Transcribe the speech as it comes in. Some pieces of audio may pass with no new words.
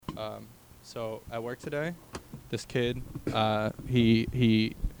So at work today, this kid, he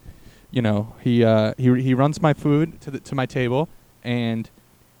he runs my food to my table, and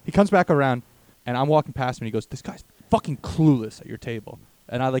he comes back around, and I'm walking past him, and he goes, "This guy's fucking clueless at your table."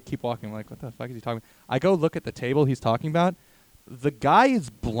 And I like keep walking. I'm like, "What the fuck is he talking about?" I go look at the table he's talking about. The guy is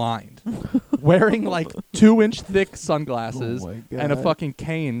blind, wearing like 2-inch thick sunglasses and a fucking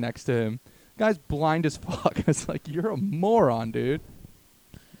cane next to him. Guy's blind as fuck. It's like, you're a moron, dude.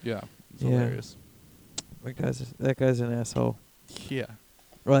 Yeah, it's hilarious. That guy's an asshole. Yeah.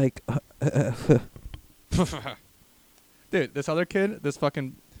 Like, dude, this other kid, this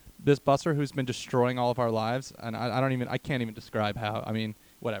busser who's been destroying all of our lives, and I can't even describe how. I mean,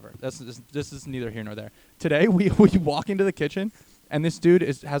 whatever. This is neither here nor there. Today we walk into the kitchen, and this dude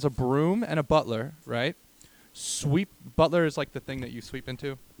has a broom and a butler, right? Butler is like the thing that you sweep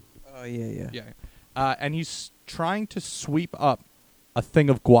into. Oh yeah. And he's trying to sweep up a thing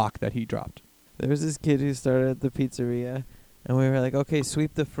of guac that he dropped. There was this kid who started at the pizzeria, and we were like, okay,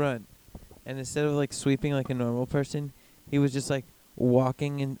 sweep the front. And instead of like sweeping like a normal person, he was just like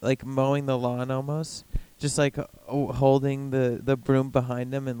walking and like mowing the lawn almost, just like holding the broom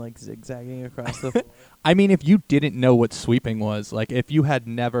behind him and like zigzagging across the floor. I mean, if you didn't know what sweeping was, like if you had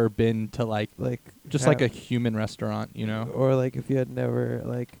never been to like just like a human restaurant, you know, or like if you had never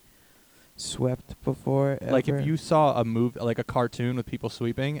like swept before, ever. Like if you saw a like a cartoon with people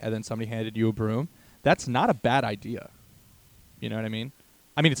sweeping and then somebody handed you a broom, that's not a bad idea. You know what I mean?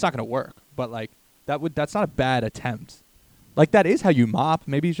 I mean, it's not going to work, but like that's not a bad attempt. Like that is how you mop.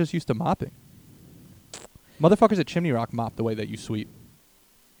 Maybe he's just used to mopping. Motherfuckers at Chimney Rock mop the way that you sweep.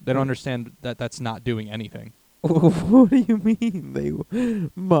 They don't understand that that's not doing anything. What do you mean they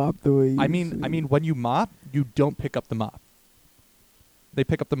mop the way you sweep? I mean, when you mop, you don't pick up the mop. They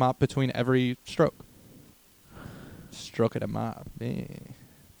pick up the mop between every stroke. Stroke it a mop.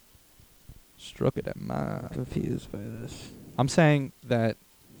 Stroke it a mop. I'm confused by this. I'm saying that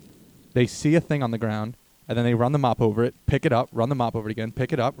they see a thing on the ground, and then they run the mop over it, pick it up, run the mop over it again,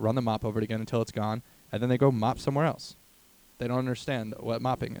 pick it up, run the mop over it again until it's gone, and then they go mop somewhere else. They don't understand what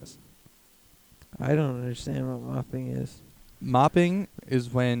mopping is. I don't understand what mopping is. Mopping is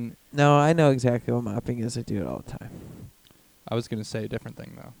when... No, I know exactly what mopping is. I do it all the time. I was going to say a different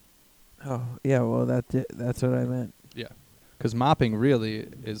thing, though. Oh, yeah, well, that's what I meant. Yeah. Because mopping really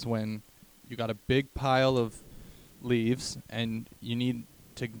is when you got a big pile of leaves, and you need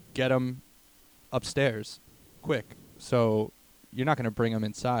to get them upstairs quick. So you're not going to bring them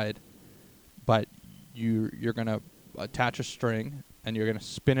inside, but you're going to attach a string, and you're going to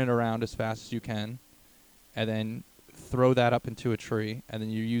spin it around as fast as you can, and then throw that up into a tree, and then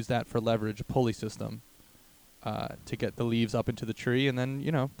you use that for leverage, a pulley system, to get the leaves up into the tree, and then,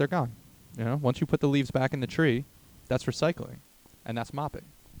 you know, they're gone. You know, once you put the leaves back in the tree, that's recycling, and that's mopping.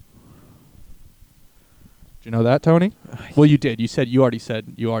 Do you know that, Tony? Well, you did. You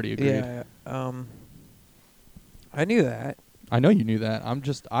already agreed. Yeah. I knew that. I know you knew that.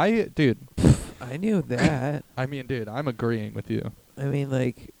 Dude. I knew that. I mean, dude, I'm agreeing with you. I mean,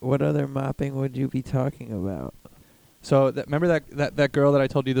 like, what other mopping would you be talking about? So, remember that girl that I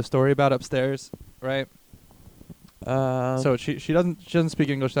told you the story about upstairs, right? So she doesn't speak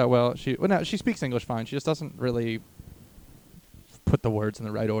English that well. She speaks English fine. She just doesn't really put the words in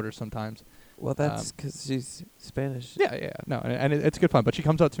the right order sometimes. Well, that's because she's Spanish. Yeah. No, and it's good fun. But she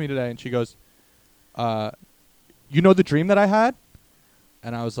comes up to me today and she goes, "You know the dream that I had?"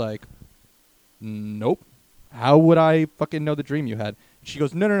 And I was like, "Nope. How would I fucking know the dream you had?" She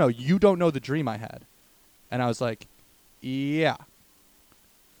goes, No, you don't know the dream I had." And I was like, "Yeah."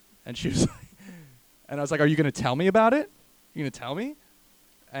 And she was like, and I was like, "Are you going to tell me about it? You going to tell me?"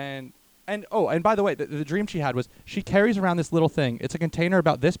 And by the way, the dream she had was she carries around this little thing. It's a container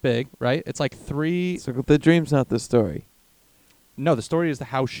about this big, right? It's like 3. So the dream's not the story. No, the story is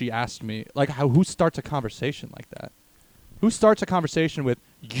how she asked me. Like, who starts a conversation like that? Who starts a conversation with,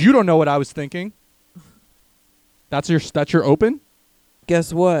 "You don't know what I was thinking"? That's your open?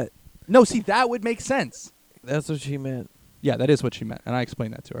 Guess what? No, see, that would make sense. That's what she meant. Yeah, that is what she meant, and I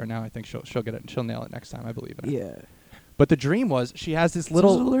explained that to her. Now I think she'll get it. She'll nail it next time. I believe in it. Yeah. But the dream was she has this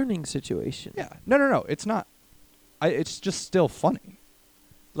little little learning situation. Yeah. No. It's not. It's just still funny.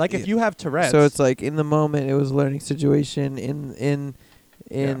 Like if you have Tourette's. So it's like in the moment it was a learning situation. In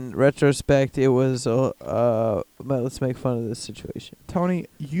retrospect, it was let's make fun of this situation. Tony,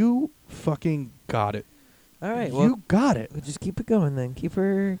 you fucking got it. All right, you got it. Just keep it going then. Keep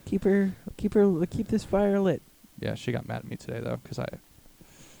this fire lit. Yeah, she got mad at me today though, because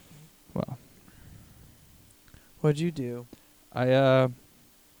What'd you do? I don't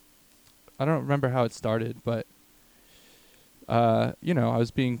remember how it started, but I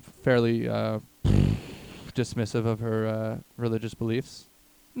was being fairly dismissive of her religious beliefs.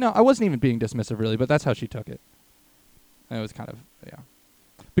 No, I wasn't even being dismissive really, but that's how she took it. And it was kind of, yeah.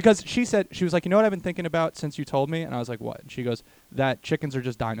 Because she was like, you know what I've been thinking about since you told me? And I was like, what? And she goes, that chickens are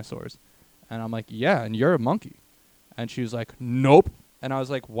just dinosaurs. And I'm like, yeah, and you're a monkey. And she was like, nope. And I was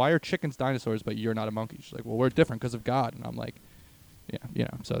like, why are chickens dinosaurs, but you're not a monkey? She's like, well, we're different because of God. And I'm like, yeah,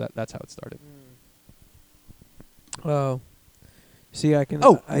 so that's how it started. Oh. See, I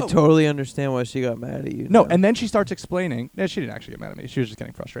Oh. totally understand why she got mad at you. No, now. and then she starts explaining. No, she didn't actually get mad at me. She was just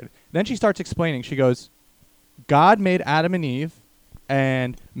getting frustrated. Then she starts explaining. She goes, God made Adam and Eve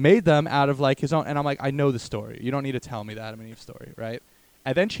and made them out of like his own. And I'm like, I know the story. You don't need to tell me the Adam and Eve story, right?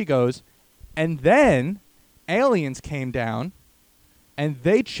 And then she goes, and then aliens came down and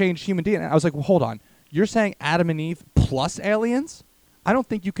they changed human DNA. And I was like, well, hold on. You're saying Adam and Eve plus aliens? I don't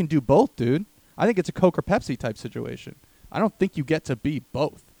think you can do both, dude. I think it's a Coke or Pepsi type situation. I don't think you get to be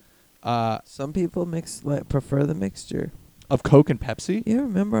both. Some people prefer the mixture. Of Coke and Pepsi? Yeah,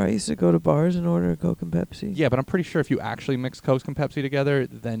 remember I used to go to bars and order Coke and Pepsi? Yeah, but I'm pretty sure if you actually mix Coke and Pepsi together,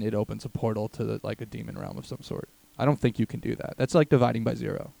 then it opens a portal to like a demon realm of some sort. I don't think you can do that. That's like dividing by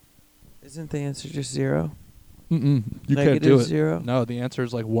zero. Isn't the answer just zero? You can't Negative do it. zero? No, the answer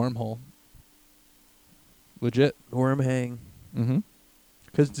is like wormhole. Legit. Worm hang. Mm-hmm.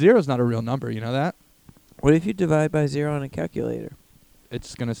 Because zero's not a real number, you know that? What if you divide by zero on a calculator?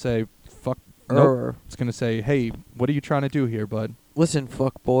 It's going to say, fuck. Nope. Nope. It's going to say, hey, what are you trying to do here, bud? Listen,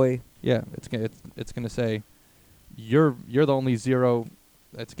 fuck boy. Yeah, it's going to say, you're the only zero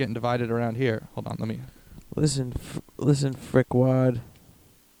that's getting divided around here. Hold on, let me. Listen, frickwad.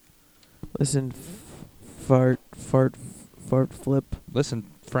 Listen, fart flip.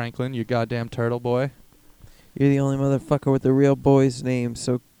 Listen, Franklin, you goddamn turtle boy. You're the only motherfucker with a real boy's name,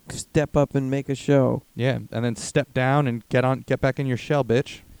 so step up and make a show. Yeah, and then step down and get back in your shell,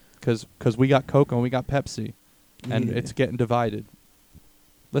 bitch. Because we got Coke and we got Pepsi. And it's getting divided.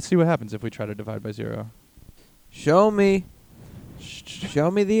 Let's see what happens if we try to divide by zero. Show me.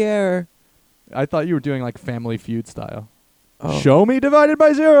 Show me the error. I thought you were doing like Family Feud style. Oh. Show me divided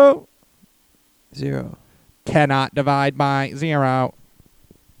by zero. Zero. Cannot divide by zero.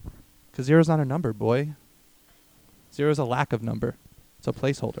 Because zero's not a number, boy. Zero's a lack of number. It's a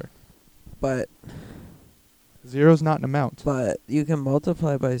placeholder. But Zero's not an amount. But you can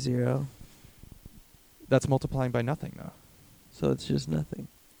multiply by zero. That's multiplying by nothing, though. So it's just nothing.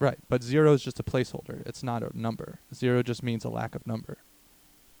 Right, but zero is just a placeholder. It's not a number. Zero just means a lack of number.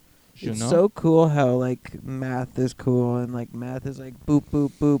 It's so cool how like math is cool and like math is like boop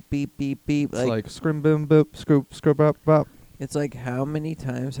boop boop beep beep beep. It's like scrim boom boop scrub up bop. It's like how many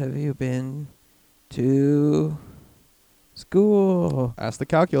times have you been to school? Ask the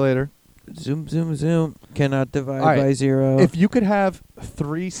calculator. Zoom zoom zoom. Cannot divide right. by zero. If you could have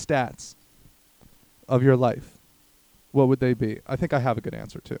 3 stats of your life, what would they be? I think I have a good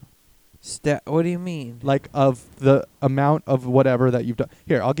answer too. What do you mean? Like of the amount of whatever that you've done.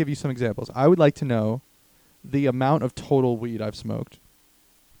 Here, I'll give you some examples. I would like to know the amount of total weed I've smoked.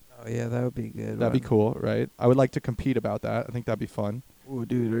 Oh yeah, that would be good. That'd be cool, right? I would like to compete about that. I think that'd be fun. Ooh,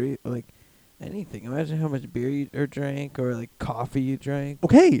 dude, like anything. Imagine how much beer you drank or like coffee you drank.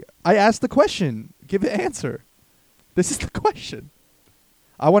 Okay, I asked the question. Give the answer. This is the question.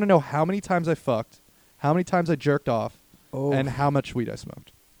 I want to know how many times I fucked, how many times I jerked off, and how much weed I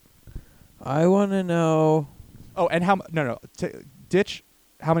smoked. I want to know. Oh, and how ditch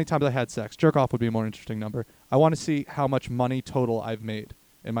how many times I had sex. Jerk off would be a more interesting number. I want to see how much money total I've made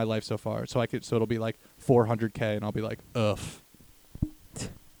in my life so far. So it'll be like 400K and I'll be like, ugh.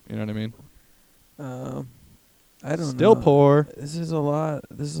 You know what I mean? I don't know. Still poor. This is a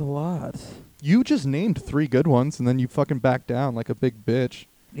lot. You just named 3 good ones and then you fucking back down like a big bitch.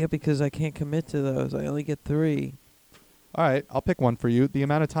 Yeah, because I can't commit to those. I only get 3. All right, I'll pick one for you. The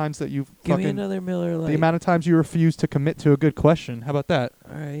amount of times that you Give me another Miller Lite. The amount of times you refuse to commit to a good question. How about that?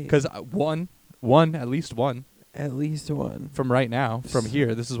 All right. Because one, at least one. At least one. From right now, from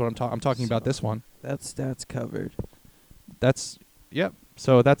here. This is what I'm talking about this one. That's covered. Yep.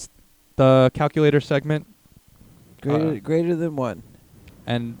 So that's the calculator segment. Greater than 1.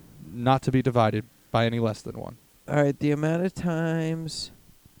 And not to be divided by any less than 1. All right, the amount of times.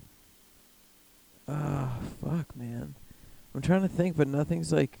 Fuck, man. I'm trying to think, but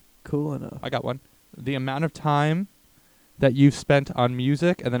nothing's like cool enough. I got one. The amount of time that you've spent on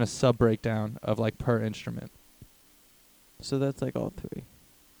music and then a sub breakdown of like per instrument. So that's like all 3.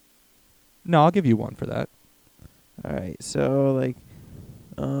 No, I'll give you 1 for that. All right, so like,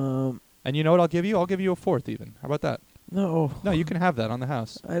 And you know what I'll give you? I'll give you a 4th even. How about that? No. No, you can have that on the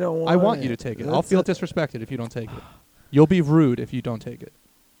house. I don't want I want it. you to take it. I'll feel disrespected if you don't take it. You'll be rude if you don't take it.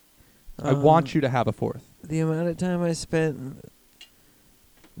 I want you to have a fourth. The amount of time I spent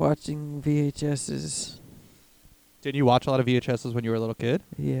watching VHSs. Did you watch a lot of VHSs when you were a little kid?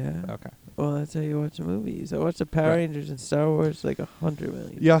 Yeah. Okay. Well, that's how you watch movies. I watched the Power Rangers and Star Wars like 100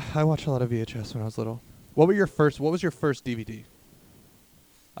 million. Yeah, I watched a lot of VHS when I was little. What was your first DVD?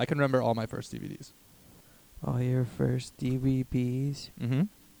 I can remember all my first DVDs. All your first DVDs? Mm-hmm.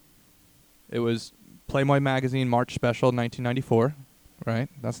 It was Playboy Magazine March Special 1994, right?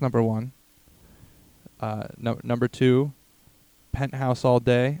 That's number one. Number two, Penthouse All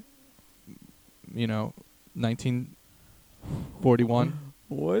Day, 1941.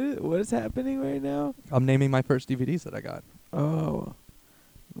 What is happening right now? I'm naming my first DVDs that I got. Oh.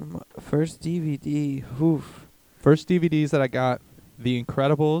 First DVD. Oof. First DVDs that I got, The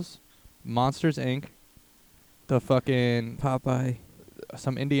Incredibles, Monsters, Inc., the fucking Popeye.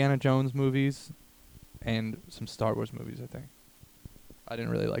 some Indiana Jones movies, and some Star Wars movies, I think. I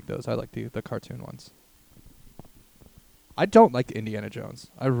didn't really like those. I liked the cartoon ones. I don't like Indiana Jones.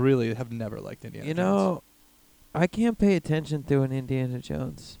 I really have never liked Indiana Jones. I can't pay attention to an Indiana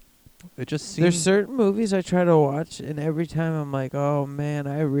Jones. It just seems... There's certain movies I try to watch, and every time I'm like, oh, man,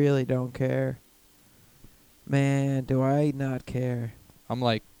 I really don't care. Man, do I not care. I'm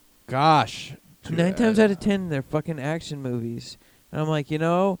like, gosh. 9 times out of 10, they're fucking action movies. And I'm like,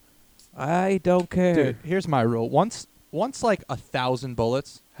 I don't care. Dude, here's my rule. Once like 1,000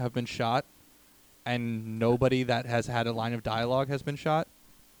 bullets have been shot, and nobody that has had a line of dialogue has been shot,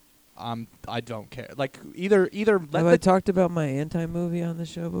 I don't care. Like either Have I talked about my anti-movie on the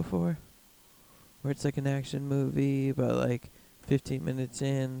show before? Where it's like an action movie, but like 15 minutes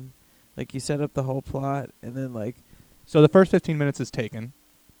in, like you set up the whole plot, and then like... So the first 15 minutes is taken.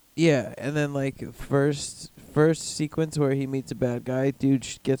 Yeah, and then like first sequence where he meets a bad guy, dude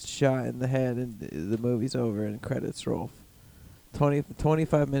gets shot in the head, and the movie's over and credits roll.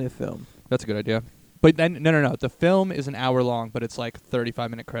 25-minute film. That's a good idea. But then no. The film is an hour long, but it's like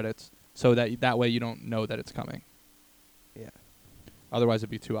 35-minute credits, so that way you don't know that it's coming. Yeah. Otherwise, it'd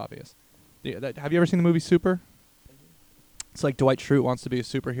be too obvious. Yeah, have you ever seen the movie Super? It's like Dwight Schrute wants to be a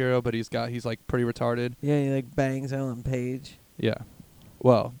superhero, but he's like pretty retarded. Yeah, he like bangs Ellen Page. Yeah.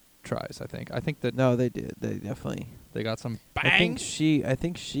 Well, tries. I think that No, they did. They definitely. they got some bang. I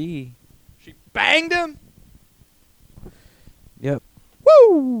think she. She banged him. Yep.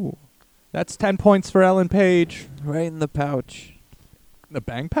 Woo! That's 10 points for Ellen Page. Right in the pouch. The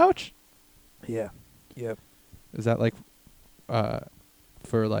bang pouch? Yeah. Yep. Is that like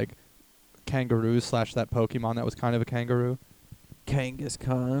for like kangaroos / that Pokemon that was kind of a kangaroo?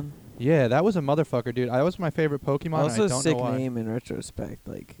 Kangaskhan. Yeah, that was a motherfucker, dude. That was my favorite Pokemon. Also, I don't sick know why. name in retrospect.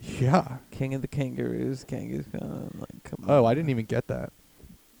 Like Yeah. King of the Kangaroos, Kangaskhan. Like, come on. Oh, I didn't even get that.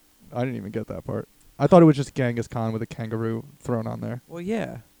 I didn't even get that part. I thought it was just Genghis Khan with a kangaroo thrown on there. Well,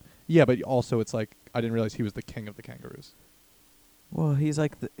 yeah. Yeah, but also it's like I didn't realize he was the king of the kangaroos. Well, he's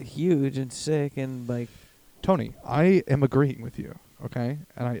like huge and sick and like. Tony, I am agreeing with you, okay?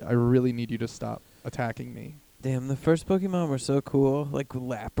 And I really need you to stop attacking me. Damn, the first Pokemon were so cool. Like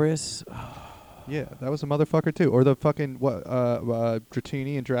Lapras. Yeah, that was a motherfucker too. Or the fucking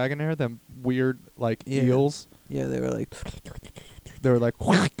Dratini and Dragonair, them weird like eels. Yeah, they were like. They were like.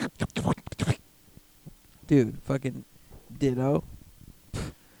 Dude, fucking Ditto.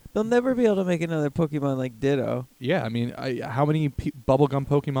 They'll never be able to make another Pokemon like Ditto. Yeah, I mean, how many bubblegum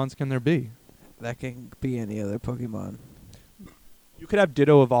Pokemons can there be? That can be any other Pokemon. You could have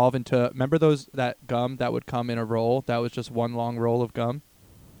Ditto evolve into. Remember that gum that would come in a roll? That was just one long roll of gum.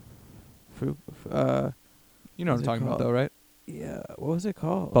 Fruit. You know what I'm talking about, though, right? Yeah. What was it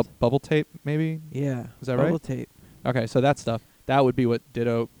called? Bubble tape, maybe. Yeah. Is that bubble right? tape. Okay, so that stuff. That would be what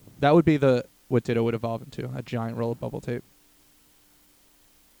Ditto. That would be what Ditto would evolve into. A giant roll of bubble tape.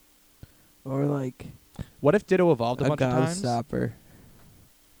 Or like. What if Ditto evolved a bunch of times? Gobstopper.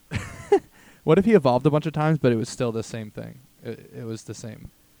 What if he evolved a bunch of times, but it was still the same thing? It was the same.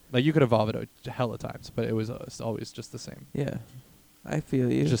 Like, you could evolve it a hell of times, but it was always just the same. Yeah. I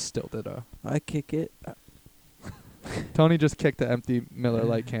feel you. Just still Ditto. I kick it. Tony just kicked the empty Miller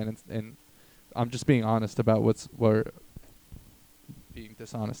Lite can, and I'm just being honest about what we're being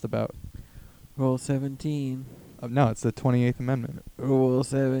dishonest about. Rule 17. No, it's the 28th Amendment. Rule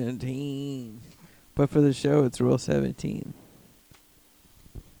 17. But for the show, it's Rule 17.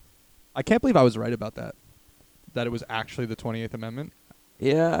 I can't believe I was right about that. That it was actually the 28th Amendment.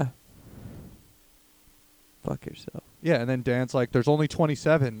 Yeah. Fuck yourself. Yeah, and then Dan's like, there's only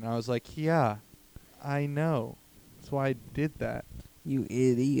 27. And I was like, yeah, I know. That's why I did that. You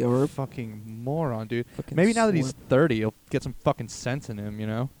idiot. You're a fucking moron, dude. Fucking Maybe now that he's 30, he'll get some fucking sense in him, you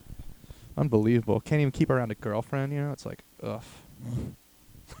know? Unbelievable. Can't even keep around a girlfriend, you know? It's like, ugh.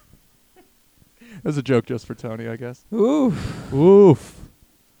 It was a joke just for Tony, I guess. Oof. Oof.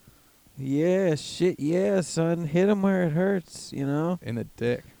 Yeah, shit, yeah, son. Hit him where it hurts, you know? In the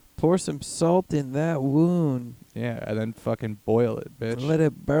dick. Pour some salt in that wound. Yeah, and then fucking boil it, bitch. Let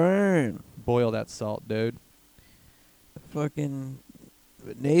it burn. Boil that salt, dude. Fucking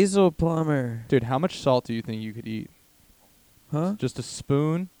nasal plumber. Dude, how much salt do you think you could eat? Huh? Just a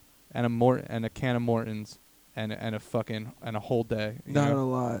spoon and a can of Morton's and a whole day. You Not know? a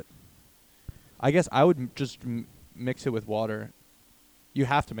lot. I guess I would just mix it with water. You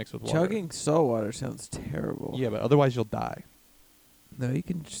have to mix with water. Chugging salt water sounds terrible. Yeah, but otherwise you'll die. No, you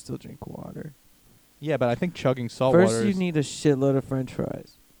can still drink water. Yeah, but I think chugging salt First, water you is... need a shitload of French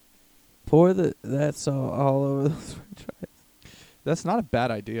fries. Pour that salt all over those French fries. That's not a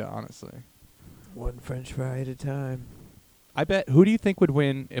bad idea, honestly. One French fry at a time. I bet... Who do you think would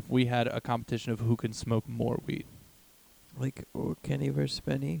win if we had a competition of who can smoke more weed? Like Kenny versus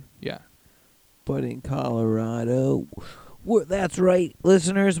Benny. Yeah. But in Colorado... That's right,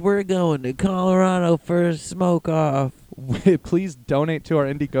 listeners. We're going to Colorado for a smoke-off. Please donate to our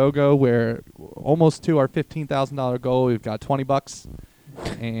Indiegogo. We're almost to our $15,000 goal. We've got $20.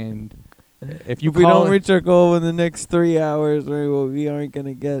 And if we don't reach our goal in the next 3 hours, we aren't going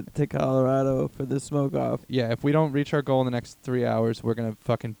to get to Colorado for the smoke-off. Yeah, if we don't reach our goal in the next 3 hours, we're going to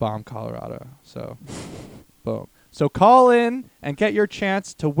fucking bomb Colorado. So, boom. So call in and get your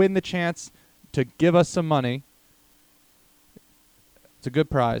chance to win the chance to give us some money. It's a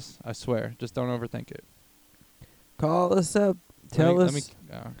good prize, I swear. Just don't overthink it. Call us up. Tell us.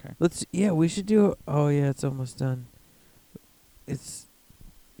 Okay. We should do. Oh yeah, it's almost done. It's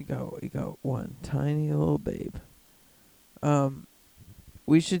you got one tiny little babe.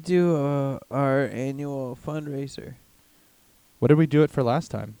 We should do our annual fundraiser. What did we do it for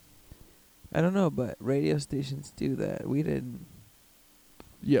last time? I don't know, but radio stations do that. We didn't.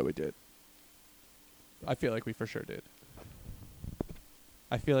 Yeah, we did. I feel like we for sure did.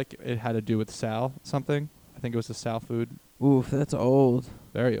 I feel like it had to do with Sal something. I think it was the Sal food. Oof, that's old.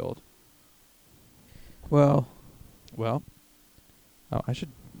 Very old. Well. Oh, I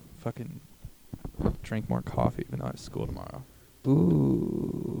should fucking drink more coffee even though I have school tomorrow.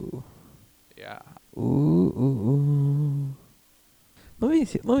 Ooh. Yeah. Ooh. Let me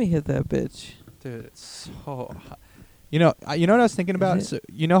hit that bitch. Dude, it's so hot. You know what I was thinking about? So,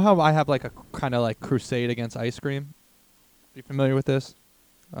 you know how I have like a kind of like crusade against ice cream? Are you familiar with this?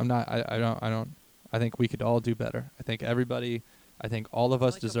 I'm not. I don't. I think we could all do better. I think all of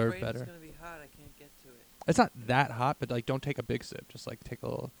us deserve better. It's gonna be hot. I can't get to it. It's not that hot, but like, don't take a big sip. Just like take a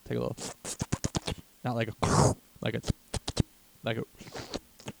little. Not like a, like a.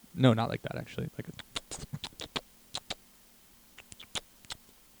 No, not like that actually. Like a.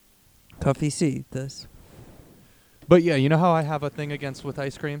 Coffee C this. But yeah, you know how I have a thing against with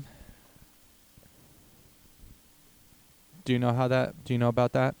ice cream? Do you know about that? Do you know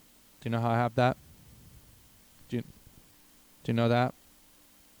how I have that? Do you know that?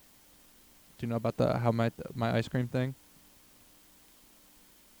 Do you know about how my ice cream thing?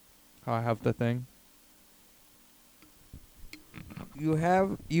 How I have the thing? You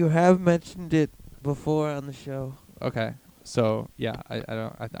have mentioned it before on the show. Okay. So, yeah, I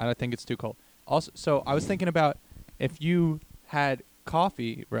don't think it's too cold. Also, so I was thinking about if you had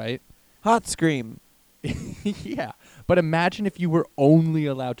coffee, right? Hot scream. Yeah. But imagine if you were only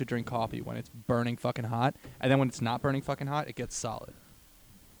allowed to drink coffee when it's burning fucking hot, and then when it's not burning fucking hot, it gets solid.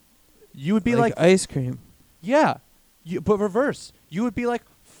 You would be like ice cream. Yeah. But reverse. You would be like,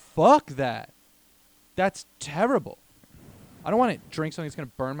 fuck that. That's terrible. I don't want to drink something that's going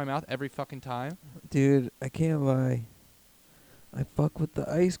to burn my mouth every fucking time. Dude, I can't lie. I fuck with the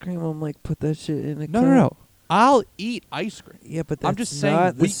ice cream. I'm like, put that shit in a cup. No. I'll eat ice cream. Yeah, but that's I'm just saying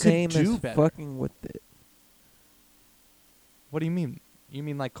not we the same could do as better. Fucking with it. What do you mean? You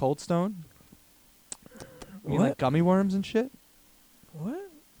mean like Cold Stone? You mean What? like gummy worms and shit? What?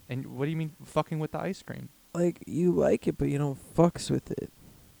 And what do you mean fucking with the ice cream? Like, you like it, but you don't fucks with it.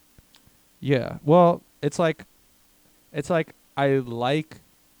 Yeah. Well, it's like I would like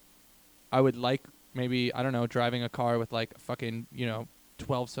maybe, I don't know, driving a car with like a fucking,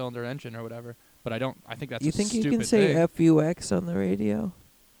 12-cylinder engine or whatever, but I don't. I think that's You a think stupid you can say thing. FUX on the radio?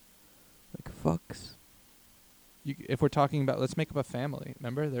 Like fucks? If we're talking about, let's make up a family.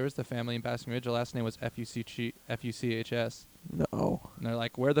 Remember, there was the family in Basking Ridge. The last name was FUCHS. No. And they're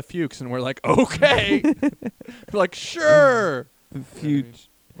like, we're the Fukes. And we're like, okay. We're like, sure. Fuge.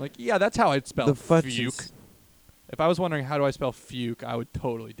 Like, yeah, that's how I'd spell The Fuke. futches. If I was wondering how do I spell Fuke, I would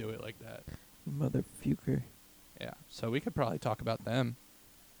totally do it like that. Mother fuker. Yeah. So we could probably talk about them.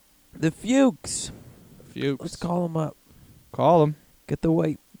 The Fuchs. Fuchs. Let's call them up. Call them. Get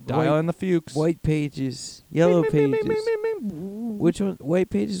the Dial in the Fuchs. white pages, yellow pages. Which one? White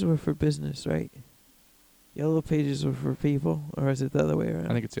pages were for business, right? Yellow pages were for people, or is it the other way around?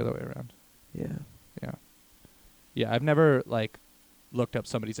 I think it's the other way around. Yeah. Yeah. Yeah, I've never, like, looked up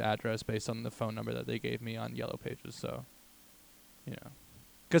somebody's address based on the phone number that they gave me on Yellow Pages, so, you know.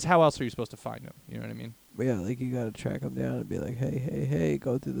 Because how else are you supposed to find them? You know what I mean? But yeah, like you gotta track them down and be like, hey,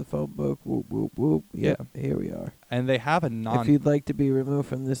 go through the phone book, whoop, whoop, whoop. Yep, here we are. And they have a If you'd like to be removed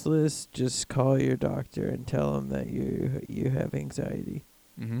from this list, just call your doctor and tell him that you have anxiety.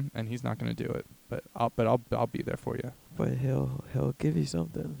 And he's not going to do it, but I'll be there for you. But he'll give you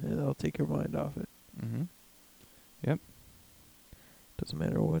something, and it'll take your mind off it. Yep. Doesn't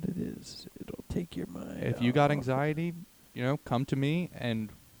matter what it is, it'll take your mind. If you got anxiety, you know, come to me, and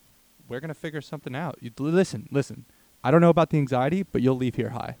we're going to figure something out. Listen. I don't know about the anxiety, but you'll leave here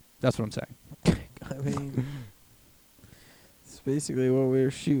high. That's what I'm saying. I mean, it's basically what we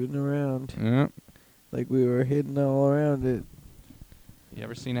were shooting around. Yeah. Like we were hitting all around it. You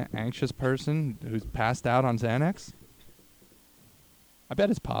ever seen an anxious person who's passed out on Xanax? I bet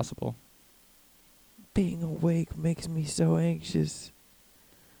it's possible. Being awake makes me so anxious.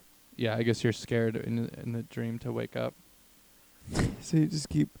 Yeah, I guess you're scared in the dream to wake up. So you just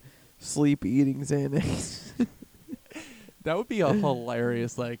keep sleep eating Xanax. That would be a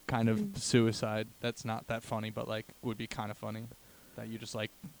hilarious, like, kind of suicide. That's not that funny, but, like, would be kind of funny. That you just,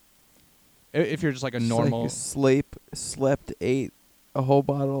 like, if you're just, like, a normal... Like slept, ate a whole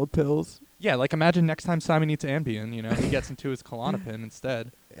bottle of pills. Yeah, like, imagine next time Simon eats Ambien, you know, he gets into his Klonopin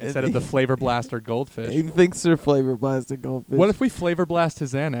instead of the Flavor Blast or Goldfish. He thinks they're Flavor Blast and Goldfish. What if we Flavor Blast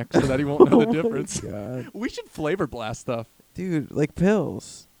his Xanax so that he won't know the difference? God. We should Flavor Blast stuff. Dude, like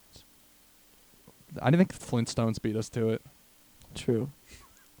pills. I didn't think Flintstones beat us to it. True.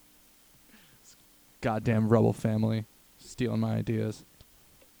 Goddamn Rubble family. Stealing my ideas.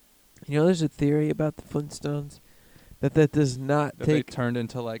 You know, there's a theory about the Flintstones that does not That take... they turned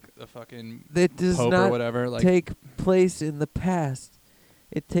into, like, a fucking That does Pope not or whatever. Like, take place in the past.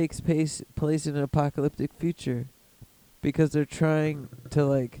 It takes place in an apocalyptic future. Because they're trying to,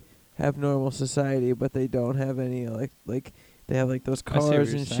 like, have normal society, but they don't have any, like they have, like, those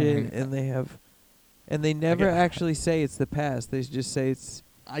cars and shit, and they have... And they never actually say it's the past. They just say it's...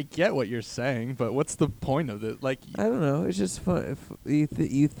 I get what you're saying, but what's the point of it? Like, I don't know. It's just fun. If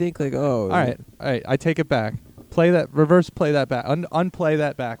you think, like, oh... all right. I take it back. Reverse play that back. Unplay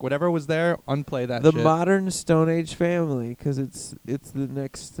that back. Whatever was there, unplay that the shit. modern Stone Age family, because it's the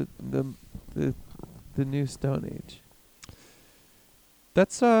next... the new Stone Age.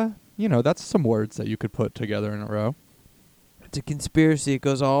 That's, that's some words that you could put together in a row. It's a conspiracy. It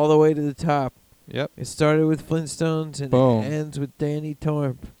goes all the way to the top. Yep. It started with Flintstones and Boom. It ends with Danny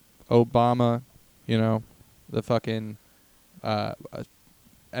Torp. Obama, the fucking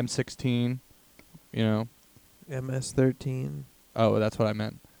M16, MS-13. Oh, that's what I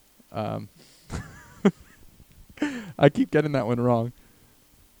meant. I keep getting that one wrong.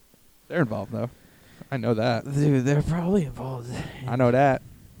 They're involved, though. I know that. Dude, they're probably involved. I know that.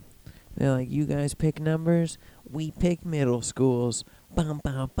 They're like, you guys pick numbers, we pick middle schools. Bum,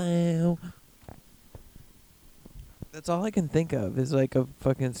 bum, bum. That's all I can think of is, like, a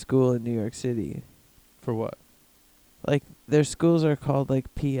fucking school in New York City. For what? Like, their schools are called,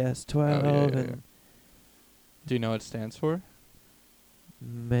 like, PS-12 yeah. Do you know what it stands for?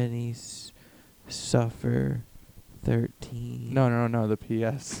 Many suffer 13. No, the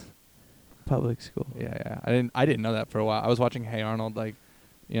PS. Public school. Yeah. I didn't know that for a while. I was watching Hey Arnold, like,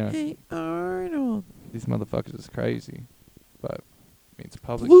 Hey Arnold. These motherfuckers is crazy. But it means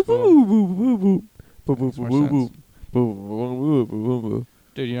public school. Makes more sense.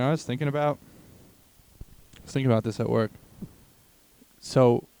 Dude, I was thinking about this at work.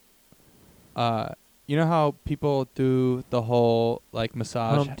 So, you know how people do the whole, like,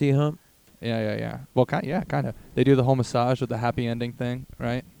 massage? Humpty Hump? Yeah. Well, kind of. They do the whole massage with the happy ending thing,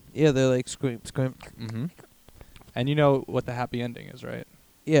 right? Yeah, they're like scream. Mm-hmm. And you know what the happy ending is, right?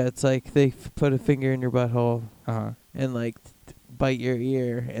 Yeah, it's like they put a finger in your butthole and, like, bite your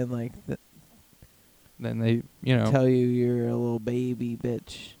ear and, like, then they, tell you you're a little baby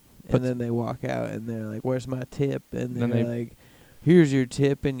bitch. But And then they walk out and they're like, where's my tip? And then they're like, here's your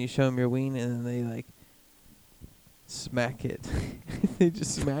tip. And you show them your ween and then they, like, smack it. They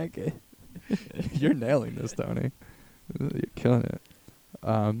just smack it. You're nailing this, Tony. You're killing it.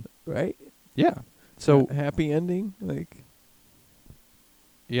 Right? Yeah. So happy ending? Like,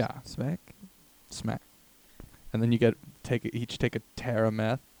 yeah. Smack. And then you each take a tear of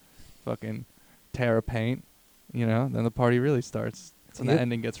meth, fucking tear of paint, then the party really starts. That's when the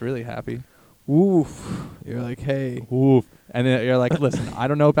ending gets really happy. Woof. You're like, hey. Woof. And then you're like, listen, I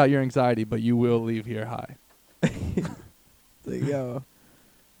don't know about your anxiety, but you will leave here high. Like, yo,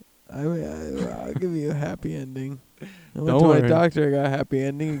 I'll give you a happy ending. I went Don't to worry. my doctor. I got a happy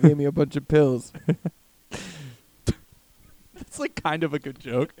ending. He gave me a bunch of pills. It's like kind of a good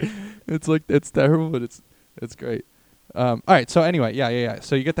joke. It's like it's terrible, but it's great. All right. So anyway, yeah.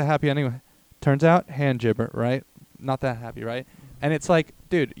 So you get the happy ending. Turns out hand jibber, right? Not that happy, right? And it's like,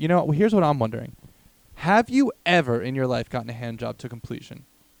 dude, you know, here's what I'm wondering: have you ever in your life gotten a hand job to completion?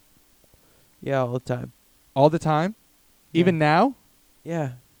 Yeah, all the time. All the time, even now.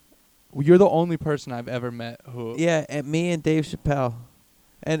 Yeah. You're the only person I've ever met who. Yeah, and me and Dave Chappelle.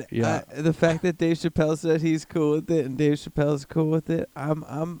 And Yeah. the fact that Dave Chappelle said he's cool with it and Dave Chappelle's cool with it, I'm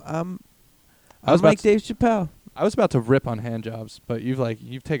like Dave Chappelle. I was about to rip on hand jobs, but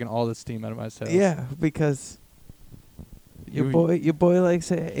you've taken all the steam out of my sails. Yeah, because your boy likes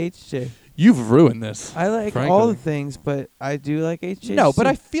HJ. You've ruined this. I like frankly. all the things, but I do like HJ. No, but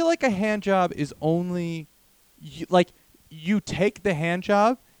I feel like a hand job is only you take the hand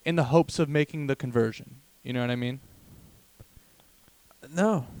job in the hopes of making the conversion. You know what I mean?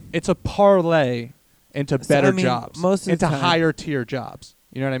 No. It's a parlay into better jobs, most of the into time. higher tier jobs.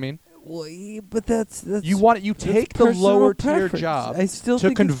 You know what I mean? Well, but that's You take the personal lower tier preference. job I still to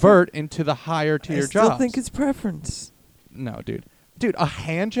think it's convert into the higher tier I still jobs. think it's preference. No, dude, a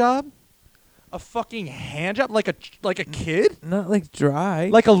hand job, a fucking hand job, like a kid, Not like dry.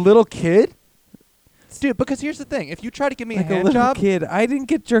 like a little kid. Dude, because here's the thing: if you try to give me like a hand little job, kid. I didn't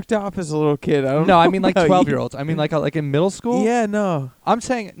get jerked off as a little kid. I don't no, know I mean like about 12-year-olds. I mean like in middle school. Yeah, no. I'm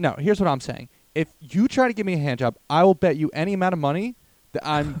saying no. Here's what I'm saying: if you try to give me a hand job, I will bet you any amount of money that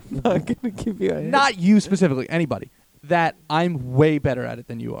I'm Not gonna give you a not you specifically, anybody, that I'm way better at it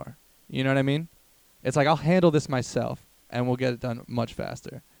than you are. You know what I mean? It's like I'll handle this myself, and we'll get it done much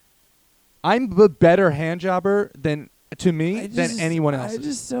faster. I'm the better hand jobber than anyone else. I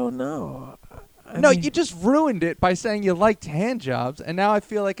just don't know. I No, mean, you just ruined it by saying you liked hand jobs, and now I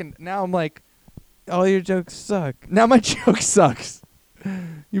feel like, now I'm like, all your jokes suck. now my joke sucks.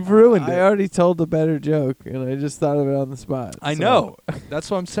 You've ruined I it. already told a better joke, and I just thought of it on the spot. I so know. That's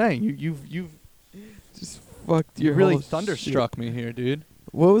what I'm saying. You've just fucked you your really whole thunderstruck me here, dude.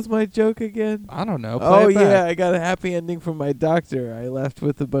 What was my joke again? I don't know. Play Oh it back. yeah, I got a happy ending from my doctor. I left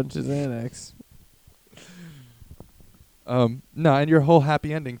with a bunch of Xanax. No, and your whole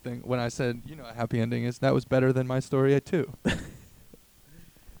happy ending thing, when I said, a happy ending is, that was better than my story too.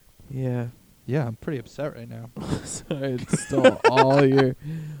 Yeah. Yeah, I'm pretty upset right now. Sorry, I stole all your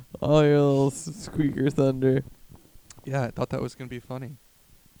little squeaker thunder. Yeah, I thought that was going to be funny.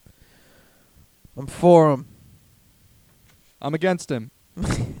 I'm for him. I'm against him.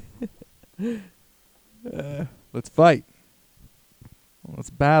 Let's fight. Let's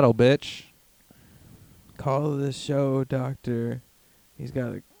battle, bitch. Call the show, doctor. He's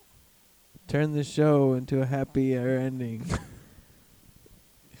got to turn the show into a happier ending.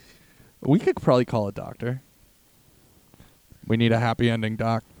 We could probably call a doctor. We need a happy ending,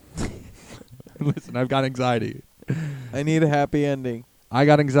 doc. Listen, I've got anxiety. I need a happy ending. I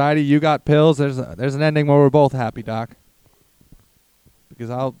got anxiety. You got pills. There's an ending where we're both happy, doc.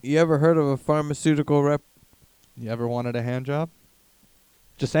 Because You ever heard of a pharmaceutical rep? You ever wanted a hand job?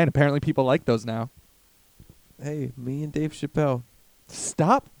 Just saying. Apparently, people like those now. Hey, me and Dave Chappelle.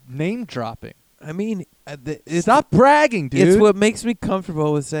 Stop name dropping. I mean, Stop bragging, dude. It's what makes me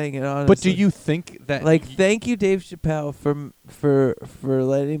comfortable with saying it honestly. But do you think that thank you, Dave Chappelle, for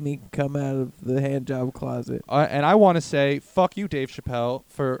letting me come out of the hand job closet. And I want to say, fuck you, Dave Chappelle,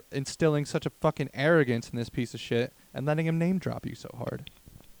 for instilling such a fucking arrogance in this piece of shit and letting him name drop you so hard.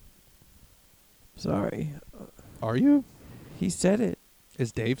 Sorry. Are you? He said it.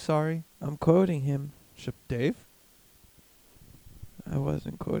 Is Dave sorry? I'm quoting him. Dave? I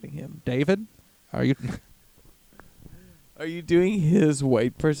wasn't quoting him. David? Are you? Are you doing his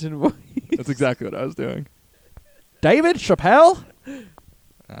white person voice? That's exactly what I was doing. David Chappelle?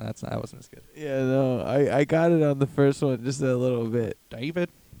 That wasn't as good. Yeah, no, I got it on the first one just a little bit. David?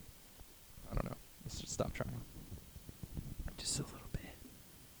 I don't know. Let's just stop trying. Just a little bit.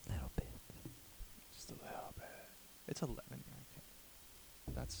 Just a little bit. It's 11.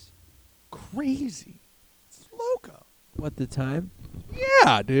 That's crazy. It's loco. What, the time?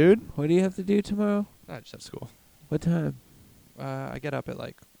 Yeah, dude. What do you have to do tomorrow? I just have school. What time? I get up at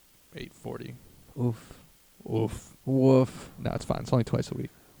like 8:40. Oof. Oof. Woof. No, it's fine. It's only twice a week.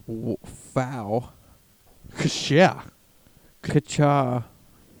 Foul. Yeah. Ka-cha.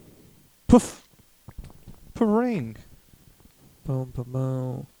 Poof. Parang. Boom, boom,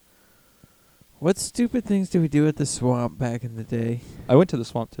 boom. What stupid things did we do at the swamp back in the day? I went to the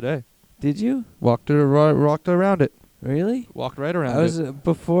swamp today. Did you? Walked around it. Really? Walked right around it.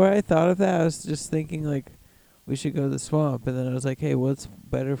 Before I thought of that, I was just thinking like we should go to the swamp, and then I was like, hey, what's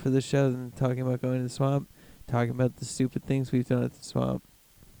better for the show than talking about going to the swamp? Talking about the stupid things we've done at the swamp.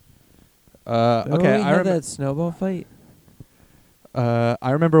 Okay, I had that snowball fight.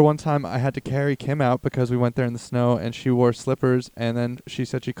 I remember one time I had to carry Kim out because we went there in the snow, and she wore slippers, and then she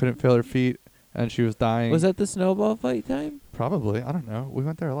said she couldn't feel her feet, and she was dying. Was that the snowball fight time? Probably. I don't know. We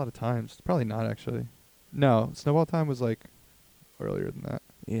went there a lot of times. Probably not, actually. No, snowball time was, like, earlier than that.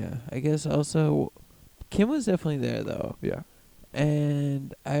 Yeah, I guess also Kim was definitely there, though. Yeah.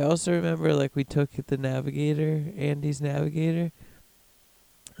 And I also remember, like, we took the Navigator, Andy's Navigator,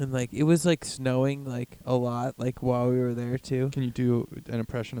 and, like, it was, like, snowing, like, a lot, like, while we were there, too. Can you do an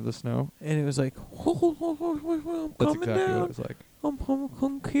impression of the snow? And it was like, I'm That's coming exactly down. what it was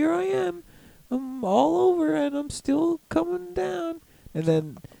like. Here I am. I'm all over, and I'm still coming down. And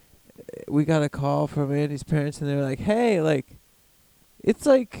then we got a call from Andy's parents, and they were like, hey, like, it's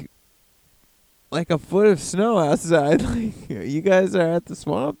like a foot of snow outside. Like, you guys are at the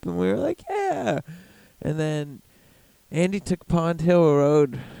swamp? And we were like, yeah. And then Andy took Pond Hill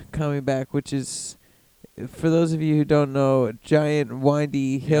Road coming back, which is, for those of you who don't know, a giant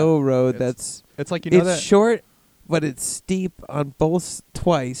windy hill road it's like, you it's know that short, but it's steep on both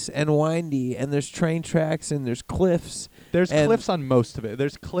twice and windy, and there's train tracks and there's cliffs. There's cliffs on most of it.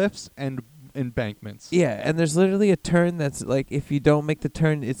 There's cliffs and embankments. Yeah, and there's literally a turn that's like, if you don't make the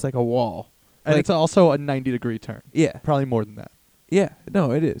turn, it's like a wall. And like, it's also a 90-degree turn. Yeah. Probably more than that. Yeah,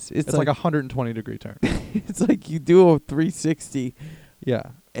 no, it is. It's like a 120-degree turn. It's like you do a 360 Yeah.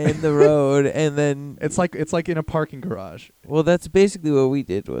 in the road, and then it's like in a parking garage. Well, that's basically what we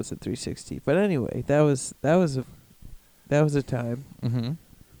did, was a 360. But anyway, that was a time. Mm-hmm.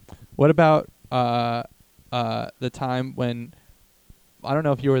 What about the time when, I don't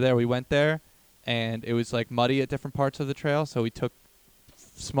know if you were there, we went there, and it was like muddy at different parts of the trail, so we took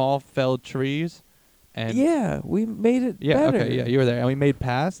small felled trees, and yeah, we made it better. Okay, yeah, you were there, and we made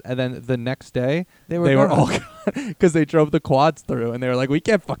paths, and then the next day they were all because they drove the quads through, and they were like, we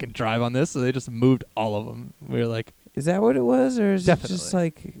can't fucking drive on this, so they just moved all of them. We were like, is that what it was, or is definitely. it just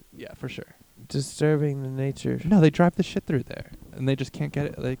like, yeah, for sure, disturbing the nature? No, they drive the shit through there, and they just can't get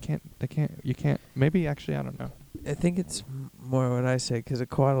it. They can't. You can't. Maybe actually, I don't know. I think it's more what I say, because a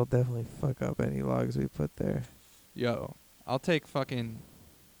quad will definitely fuck up any logs we put there. Yo, I'll take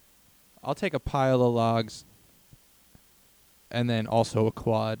a pile of logs and then also a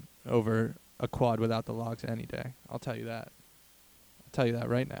quad over a quad without the logs any day. I'll tell you that. I'll tell you that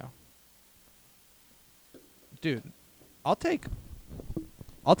right now. Dude, I'll take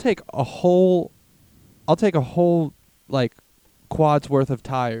a whole like quad's worth of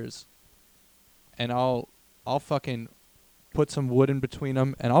tires, and I'll fucking put some wood in between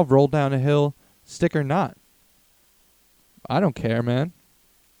them, and I'll roll down a hill, stick or not. I don't care, man.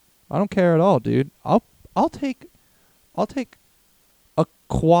 I don't care at all, dude. I'll take a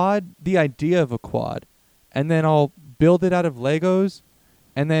quad, the idea of a quad, and then I'll build it out of Legos,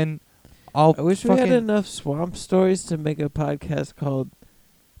 and then I wish we had enough swamp stories to make a podcast called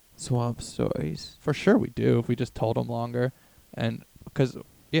Swamp Stories. For sure we do, if we just told them longer, and because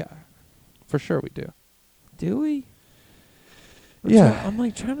for sure we do. Do we? Yeah. I'm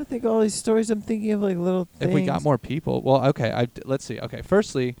like trying to think of all these stories. I'm thinking of like little things. If we got more people, well, okay. Let's see. Okay,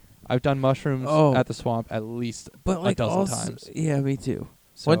 firstly, I've done mushrooms at the swamp at least a dozen times. Yeah, me too.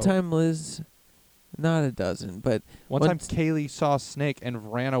 So one time Liz, not a dozen, but one time Kaylee saw a snake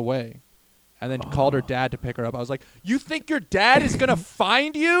and ran away, and then called her dad to pick her up. I was like, "You think your dad is gonna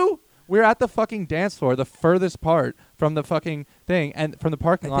find you?" We're at the fucking dance floor, the furthest part from the fucking thing, and from the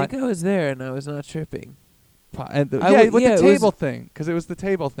parking lot. I think I was there, and I was not tripping. And the table thing, because it was the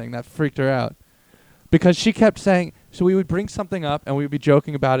table thing that freaked her out. Because she kept saying, so we would bring something up and we would be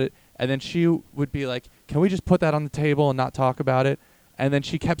joking about it, and then she would be like, "Can we just put that on the table and not talk about it?" And then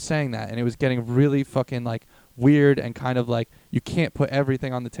she kept saying that, and it was getting really fucking like weird and kind of like, you can't put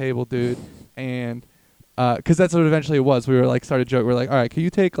everything on the table, dude. And because that's what eventually it was. We were like, started joking. We were like, all right, can you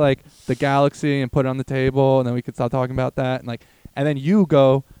take like the galaxy and put it on the table, and then we could stop talking about that, and like, and then you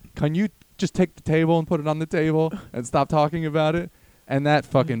go, can you just take the table and put it on the table and stop talking about it? And that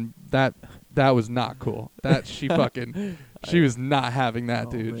fucking that was not cool. That she was not having that,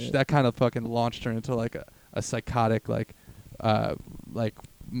 dude. Man. That kind of fucking launched her into like a psychotic like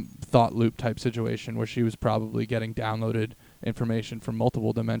thought loop type situation where she was probably getting downloaded information from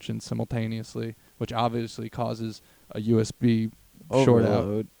multiple dimensions simultaneously, which obviously causes a USB short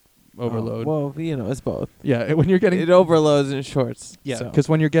out. overload. Well, it's both. Yeah, when you're getting It overloads in shorts. yeah, so. because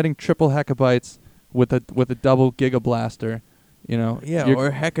when you're getting triple hecabytes with a double giga blaster, Yeah, you're,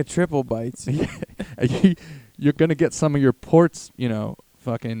 or hecka triple bites. you're gonna get some of your ports,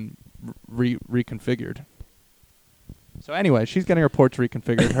 fucking reconfigured. So anyway, she's getting her ports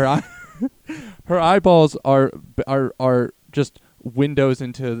reconfigured. Her eyeballs are just windows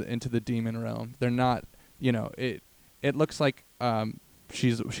into the demon realm. They're not, it looks like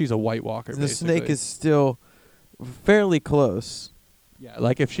she's a White Walker. The basically. snake is still fairly close. Yeah,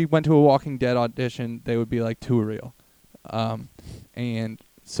 like if she went to a Walking Dead audition, they would be like too real. And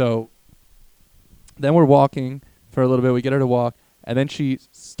so then we're walking for a little bit. We get her to walk, and then she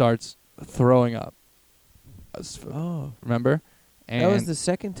starts throwing up. Oh, Remember? And that was the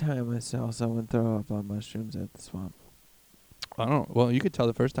second time I saw someone throw up on mushrooms at the swamp. I don't know. Well, you could tell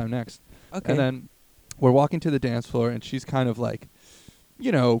the first time next. Okay. And then we're walking to the dance floor, and she's kind of like,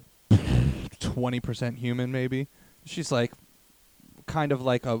 20% human maybe. She's like, kind of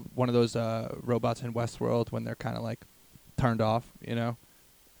like one of those robots in Westworld when they're kind of like turned off,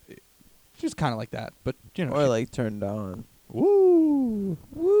 She's kind of like that, but or like turned on. Woo!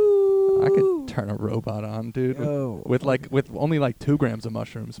 Woo! I could turn a robot on, dude. Yo. With only like 2 grams of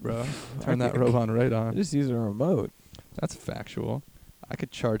mushrooms, bro. Turn that robot right on. Just use a remote. That's factual. I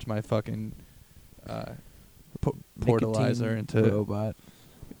could charge my fucking portalizer into robot.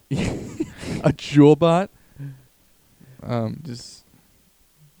 a jewel bot.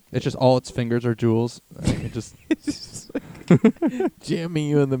 It's just all its fingers are jewels. It just jamming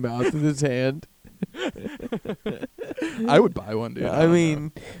you in the mouth with his hand. I would buy one, dude. I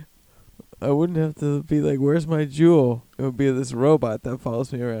mean, I wouldn't have to be like, "Where's my jewel?" It would be this robot that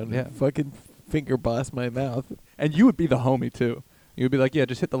follows me around and fucking finger blast my mouth. And you would be the homie too. You would be like, "Yeah,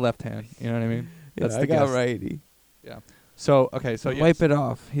 just hit the left hand." You know what I mean? Yeah, That's I got righty. Yeah. So okay, so yes. Wipe it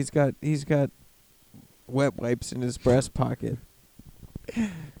off. He's got wet wipes in his breast pocket.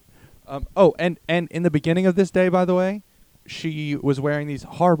 Oh, and in the beginning of this day, by the way, she was wearing these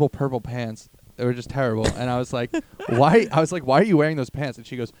horrible purple pants. They were just terrible. And I was like, why? I was like, why are you wearing those pants? And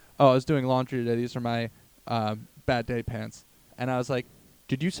she goes, oh, I was doing laundry today. These are my bad day pants. And I was like,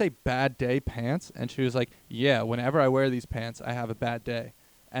 did you say bad day pants? And she was like, yeah, whenever I wear these pants, I have a bad day.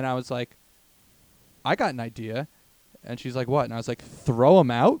 And I was like, I got an idea. And she's like, what? And I was like, throw them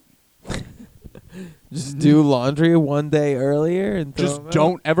out? Just do laundry one day earlier and throw just 'em out?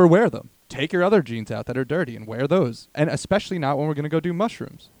 don't ever wear them. Take your other jeans out that are dirty and wear those. And especially not when we're going to go do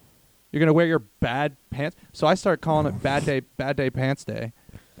mushrooms. You're going to wear your bad pants. So I started calling it bad day pants day.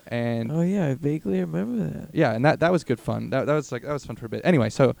 And oh yeah, I vaguely remember that. yeah, and that was good fun. That was fun for a bit. Anyway,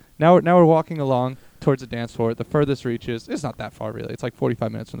 so now we're walking along towards the dance floor. The furthest reach is it's not that far really. It's like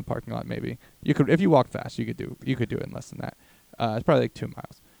 45 minutes from the parking lot maybe. You could, if you walk fast, you could do it in less than that. It's probably like 2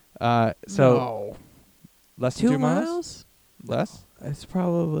 miles. So no. less than 2 2 miles? Less? It's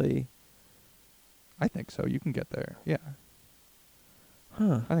probably. I think so. You can get there. Yeah.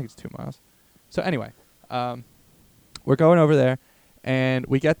 Huh. I think it's 2 miles. So anyway, we're going over there, and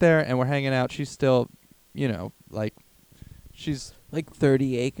we get there, and we're hanging out. She's still, like, she's like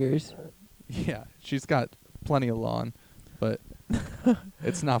 30 acres. Yeah, she's got plenty of lawn, but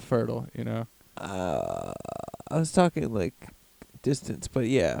it's not fertile, I was talking like distance, but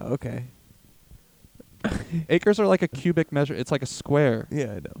yeah, okay. Acres are like a cubic measure. It's like a square.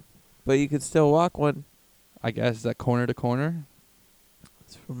 Yeah, I know. But you could still walk one. I guess. Is that corner to corner?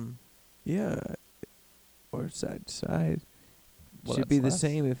 It's from, yeah, or side to side. Well, Should be the less.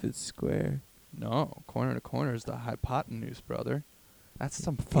 same if it's square. No, corner to corner is the hypotenuse, brother. That's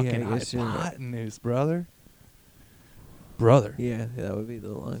some fucking I guess you're right. hypotenuse, brother. Brother. Yeah, that would be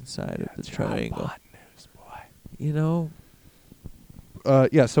the long side of the That's triangle. Hypotenuse, boy. You know,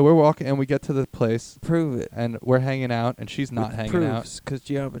 Yeah, so we're walking, and we get to the place, prove it. and we're hanging out, and she's not hanging out. Because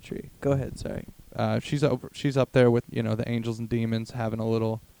geometry. Go ahead, sorry. She's up there with the angels and demons having a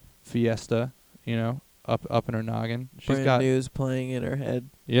little fiesta, up in her noggin. She's Brand got news playing in her head.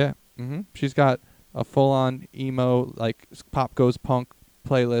 yeah. She's got a full-on emo like pop goes punk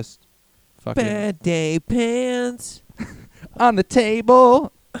playlist. Fucking Bad day pants on the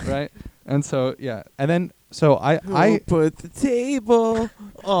table, right? And so yeah, and then so I put the table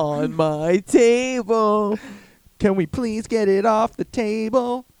on my table. Can we please get it off the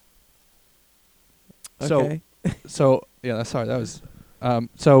table? Okay. So yeah, sorry, that was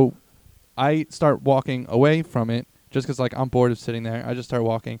so I start walking away from it just because like I'm bored of sitting there. I just start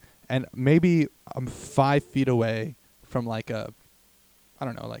walking, and maybe I'm 5 feet away from like a, I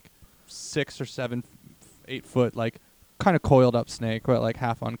don't know, like 6 or 7, 8 foot like kind of coiled up snake, or like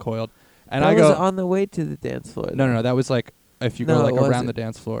half uncoiled. And that I was go on the way to the dance floor. no, that was like if you No, go like it around wasn't. the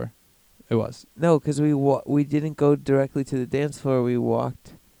dance floor. It was. No, because we didn't go directly to the dance floor. We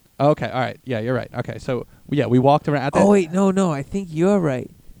walked. Okay, all right. Yeah, you're right. Okay, so yeah, we walked around. At that, Oh wait, no. I think you're right.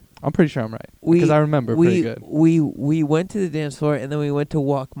 I'm pretty sure I'm right because I remember pretty good. We went to the dance floor and then we went to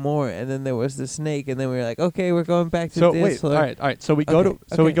walk more and then there was the snake and then we were like, okay, we're going back to the dance floor. All right. So we go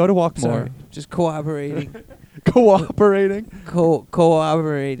to walk more. Sorry, just cooperating. Cooperating.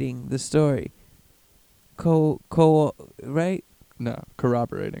 Cooperating the story. Right? No,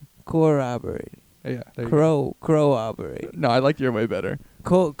 corroborating. Corroborating. Yeah. There you go. Corroborating. No, I like your way better.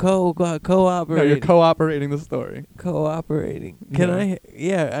 Cooperating. No, you're cooperating the story. Cooperating.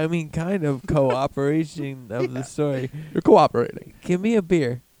 I mean, kind of cooperation of the story. You're cooperating. Give me a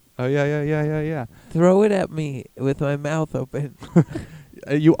beer. Oh yeah. Throw it at me with my mouth open.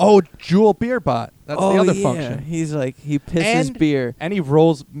 Jewel beer bot. That's the other function. He's like he pisses beer. And he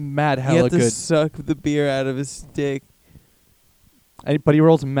rolls mad hella You have to good. suck the beer out of his stick. But he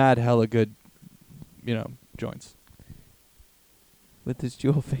rolls mad hella good, joints. With his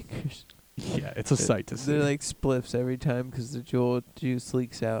jewel fingers. Yeah, it's a sight to see. They're like spliffs every time because the jewel juice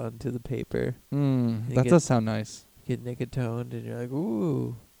leaks out onto the paper. That does sound nice. Get nicotine and you're like,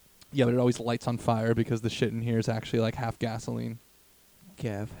 ooh. Yeah, but it always lights on fire because the shit in here is actually like half gasoline.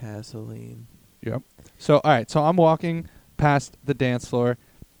 Gasoline. Yep. So, all right. So I'm walking past the dance floor,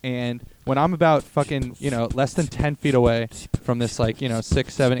 and when I'm about fucking, less than 10 feet away from this,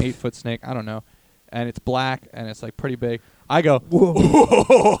 6, 7, 8 foot snake, I don't know, and it's black and it's like pretty big, I go, whoa.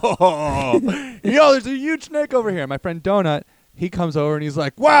 Yo, there's a huge snake over here. My friend Donut, he comes over and he's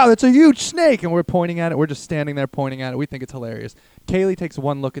like, wow, that's a huge snake. And we're pointing at it. We're just standing there pointing at it. We think it's hilarious. Kaylee takes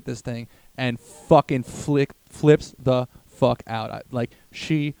one look at this thing and fucking flips the fuck out.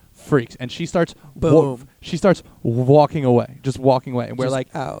 She freaks and she starts boom. She starts walking away, just walking away, and we're just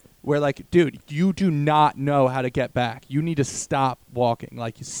like, out. We're like, dude, you do not know how to get back. You need to stop walking.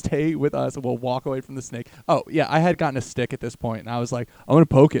 Like, you stay with us, and we'll walk away from the snake. Oh yeah, I had gotten a stick at this point, and I was like, I'm gonna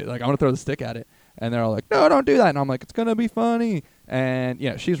poke it. Like, I'm gonna throw the stick at it, and they're all like, no, don't do that. And I'm like, it's gonna be funny.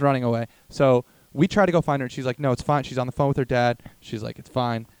 And she's running away. So we try to go find her, and she's like, no, it's fine. She's on the phone with her dad. She's like, it's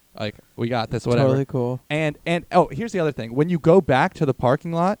fine. Like, we got this, whatever. Totally cool. And here's the other thing. When you go back to the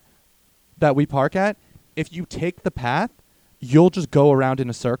parking lot that we park at, if you take the path, you'll just go around in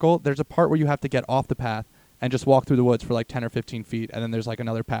a circle. There's a part where you have to get off the path and just walk through the woods for like 10 or 15 feet, and then there's like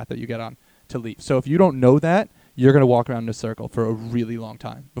another path that you get on to leave. So if you don't know that, you're going to walk around in a circle for a really long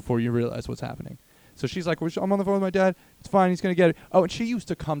time before you realize what's happening. So she's like, I'm on the phone with my dad. It's fine. He's going to get it. Oh, and she used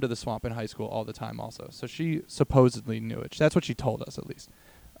to come to the swamp in high school all the time also. So she supposedly knew it. That's what she told us, at least.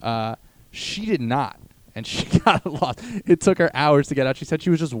 She did not, and she got lost. It took her hours to get out. She said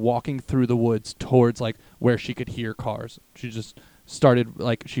she was just walking through the woods towards like where she could hear cars. She just started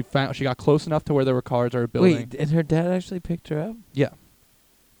she got close enough to where there were cars or a building. Wait, and her dad actually picked her up? Yeah.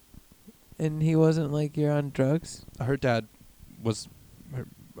 And he wasn't like, you're on drugs? Her dad was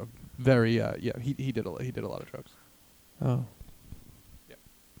very he did a lot of drugs. Oh. Yeah.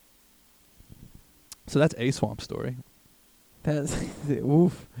 So that's a swamp story. That's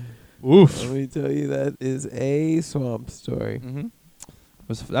oof. Oof. Let me tell you, that is a swamp story. Mm-hmm.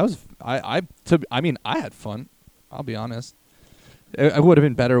 I had fun. I'll be honest. It would have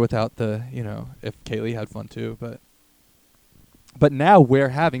been better without the, if Kaylee had fun too, but now we're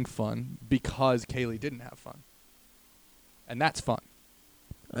having fun because Kaylee didn't have fun. And that's fun.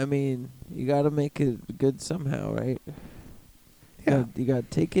 I mean, you got to make it good somehow, right? Yeah. You got to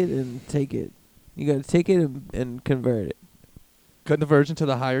take it and take it. You got to take it and convert it. Conversion to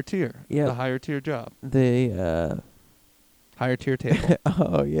the higher tier. Yeah. The higher tier job. Higher tier table.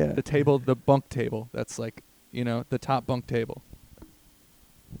 Oh, yeah. The bunk table. That's like, the top bunk table.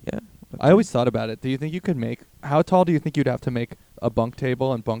 Yeah. Okay. I always thought about it. Do you think you could how tall do you think you'd have to make a bunk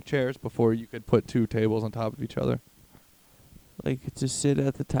table and bunk chairs before you could put two tables on top of each other? Like, to sit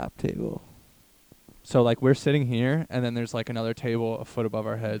at the top table. So, like, we're sitting here, and then there's, like, another table a foot above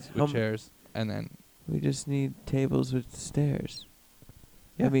our heads with chairs, and then... We just need tables with stairs.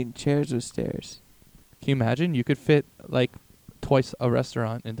 Yeah. I mean, chairs with stairs. Can you imagine? You could fit, like, twice a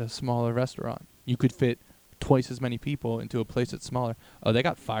restaurant into a smaller restaurant. You could fit twice as many people into a place that's smaller. Oh, they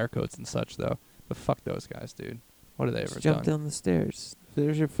got fire coats and such, though. But fuck those guys, dude. What have they ever done? Jump down the stairs.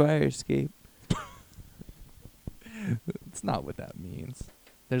 There's your fire escape. It's not what that means.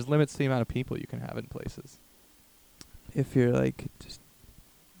 There's limits to the amount of people you can have in places. If you're, like, just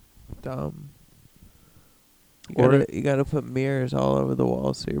dumb. You gotta put mirrors all over the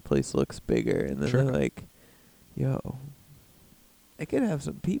wall so your place looks bigger, and then they're like, "Yo, I could have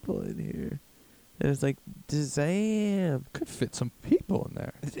some people in here," and it's like, "Damn, could fit some people in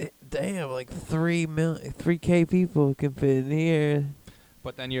there." Damn, like 3K people can fit in here.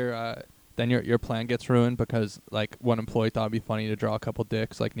 But then you're then your plan gets ruined because like one employee thought it'd be funny to draw a couple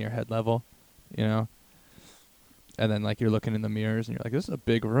dicks like near head level, you know. And then like you're looking in the mirrors and you're like, this is a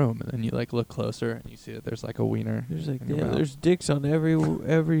big room, and then you like look closer and you see that there's like a wiener. There's like in your mouth. there's dicks on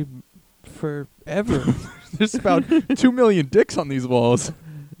every forever. There's about 2 million dicks on these walls.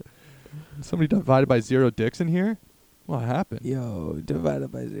 Somebody divided by 0 dicks in here? What happened? Yo,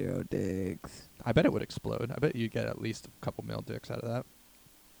 divided by 0 dicks. I bet it would explode. I bet you'd get at least a couple mil dicks out of that.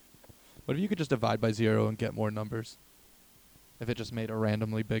 What if you could just divide by 0 and get more numbers? If it just made a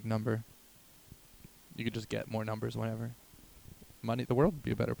randomly big number. You could just get more numbers whenever. The world would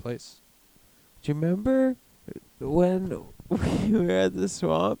be a better place. Do you remember when we were at the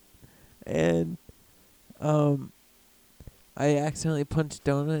swamp and I accidentally punched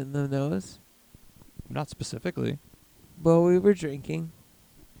Donut in the nose? Not specifically. Well, we were drinking.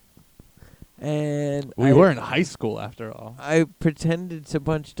 And We were in high school after all. I pretended to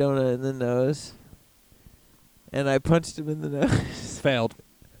punch Donut in the nose. And I punched him in the nose. Failed.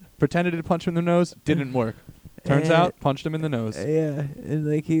 Pretended to punch him in the nose. Didn't work. Turns out, punched him in the nose. Yeah, and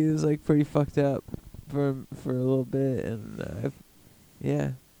like he was like pretty fucked up for a little bit, and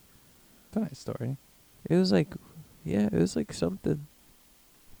yeah, It's a nice story. it was like something.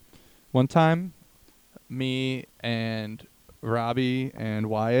 One time, me and Robbie and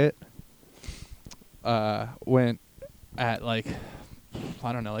Wyatt went at like,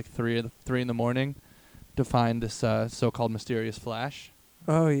 I don't know, like 3 in the morning to find this so-called mysterious Flash.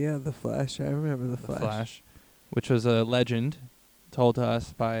 Oh yeah, the Flash. I remember the Flash. Which was a legend told to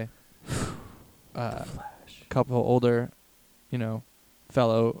us by a couple older,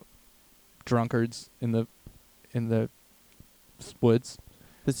 fellow drunkards in the woods.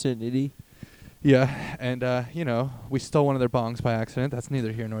 Vicinity. Yeah, and we stole one of their bongs by accident. That's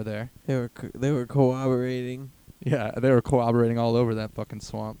neither here nor there. They were corroborating. Yeah, they were corroborating all over that fucking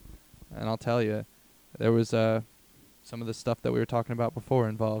swamp. And I'll tell you, there was some of the stuff that we were talking about before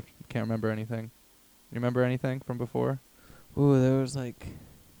involved. Can't remember anything. You remember anything from before? Ooh, there was like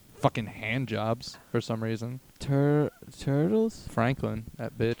Fucking hand jobs for some reason. turtles. Franklin,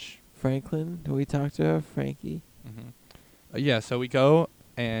 that bitch. Franklin. We talked to her, Frankie. Mm-hmm. Yeah, so we go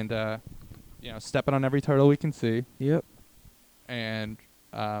and stepping on every turtle we can see, Yep. and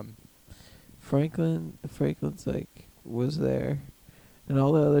Franklin's like was there, and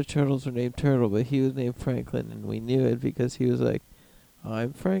all the other turtles were named Turtle, but he was named Franklin, and we knew it because he was like,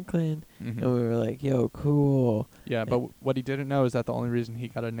 I'm Franklin. mhm. And we were like, yo, cool. Yeah, but what he didn't know is that the only reason he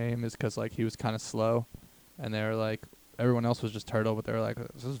got a name is because like he was kind of slow, and they were like, everyone else was just Turtle, but they were like,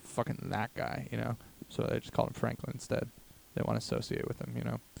 this is fucking that guy, So they just called him Franklin instead. They want to associate with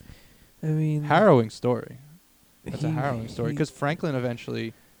him, I mean, Harrowing story. That's a harrowing story because Franklin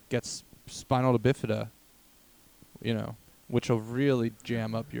eventually gets spinal bifida, which will really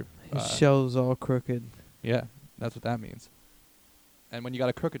jam up your. his shell's all crooked. Yeah, that's what that means. And when you got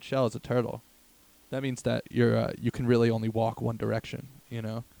a crooked shell as a turtle, that means that you can really only walk one direction,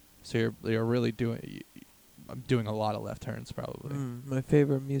 So you're really doing a lot of left turns probably. My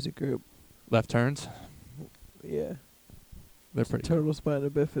favorite music group. Left turns, Yeah. they're pretty. Turtle Spina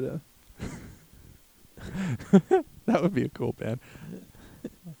Bifida. That would be a cool band.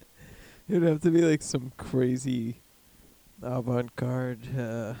 It would have to be like some crazy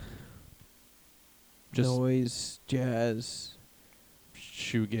avant-garde Just noise, jazz,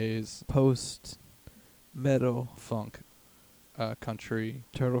 shoegaze, post, metal, funk, country,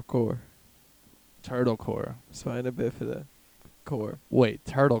 turtlecore, turtlecore. Spina Bifida, core, Wait,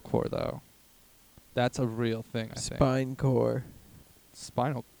 turtlecore though. That's a real thing, I think. spine core,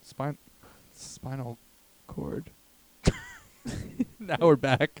 Spinal cord. Now we're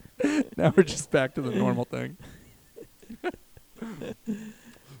back. Now we're just back to the normal thing.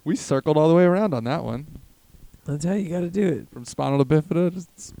 We circled all the way around on that one. That's how you got to do it. From spinal to bifida to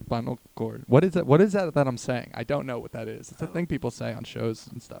spinal cord. What is that? What is that I'm saying? I don't know what that is. It's a thing people say on shows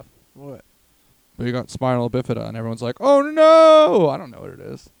and stuff. What? But you got spinal bifida, and everyone's like, "Oh no!" I don't know what it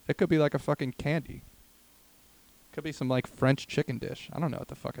is. It could be like a fucking candy. Could be some like French chicken dish. I don't know what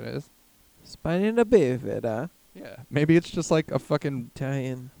the fuck it is. Spina Bifida. Yeah, maybe it's just like a fucking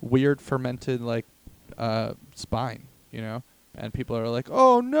Italian. weird fermented like spine, And people are like,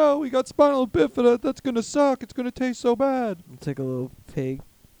 "Oh no, we got spinal bifida. That's gonna suck. It's gonna taste so bad." It's like a little pig.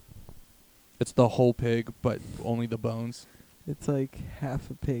 It's the whole pig, but only the bones. It's like half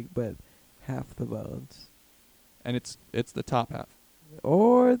a pig, but half the bones. And it's the top half.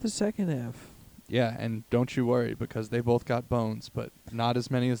 Or the second half. Yeah, and don't you worry because they both got bones, but not as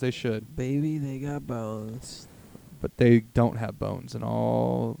many as they should. Baby, they got bones. But they don't have bones in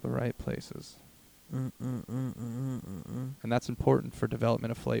all the right places. And that's important for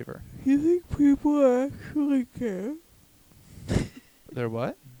development of flavor. You think people actually care? They're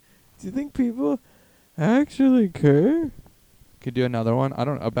what? Do you think people actually care? Could do another one. I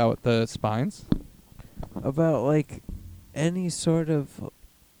don't know about the spines. About, like, any sort of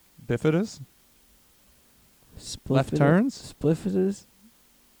Bifidus? Left turns? Spliffidus?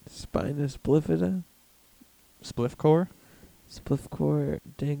 Spinus bifida? Spliff core? Spliff core,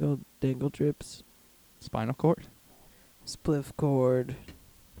 dangle drips. Spinal cord? Spliff cord.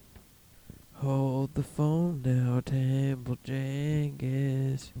 Hold the phone now, Temple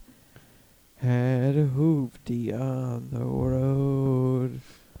Jengus. Had a hoopty on the road.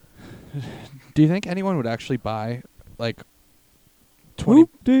 Do you think anyone would actually buy like 20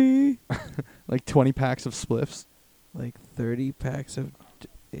 Hoopty. like 20 packs of spliffs? Like 30 packs of...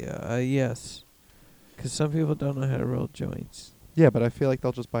 yes. Because some people don't know how to roll joints. Yeah, but I feel like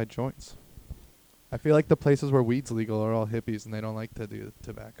they'll just buy joints. I feel like the places where weed's legal are all hippies and they don't like to do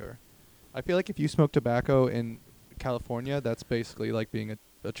tobacco. I feel like if you smoke tobacco in California, that's basically like being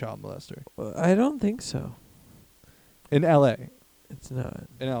a child molester. Well, I don't think so. In LA. It's not.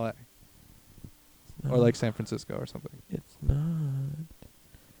 In LA. It's not. Or like San Francisco or something. It's not.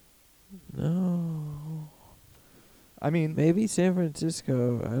 No. I mean, Maybe San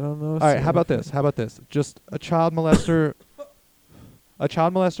Francisco. I don't know. all right, how about this? How about this? Just a child molester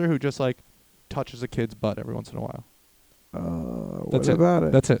who just like touches a kid's butt every once in a while. What about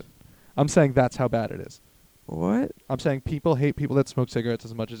it? That's it. I'm saying that's how bad it is. What? I'm saying people hate people that smoke cigarettes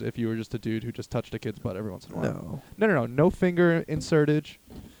as much as if you were just a dude who just touched a kid's butt every once in a while. No. No finger insertage.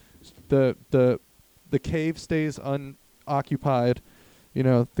 The cave stays unoccupied. You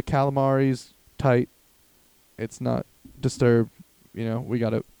know, the calamari's tight. It's not disturbed. You know, we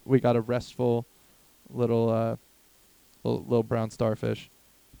got a restful little brown starfish.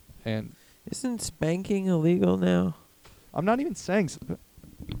 And Isn't spanking illegal now? I'm not even saying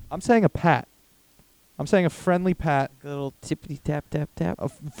I'm saying a pat. I'm saying a friendly pat. Like a little tippity tap tap tap. A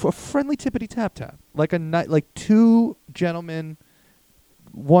friendly tippity tap tap. Like two gentlemen,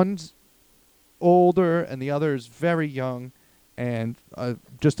 one's older and the other is very young, and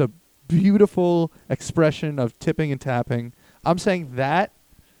just a beautiful expression of tipping and tapping. I'm saying that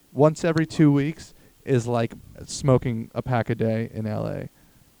once every 2 weeks is like smoking a pack a day in LA,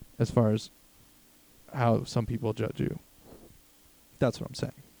 as far as how some people judge you. That's what I'm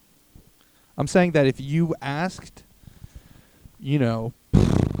saying. I'm saying that if you asked, you know,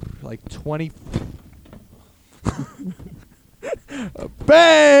 like 20...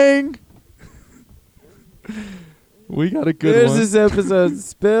 Bang! We got a good one. There's this episode.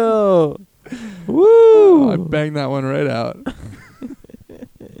 Spill. Woo! Oh, I banged that one right out.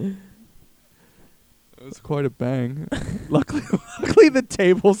 It was quite a bang. Luckily the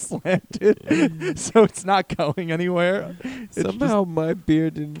table slanted, so it's not going anywhere. Somehow my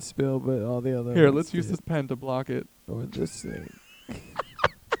beer didn't spill, but all the other. Here, ones let's use did. this pen to block it. Or this thing.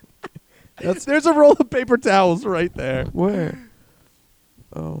 There's a roll of paper towels right there. Where?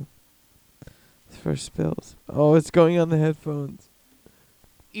 Oh. It's for spills. Oh, it's going on the headphones.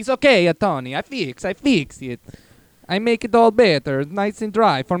 It's okay, Tony. I fix it. I make it all better, nice and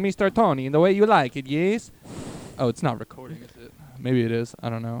dry for Mr. Tony, the way you like it, yes? Oh, it's not recording, is it? Maybe it is. I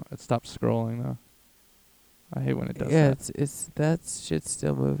don't know. It stopped scrolling, though. I hate when it does that. Yeah, it's that shit's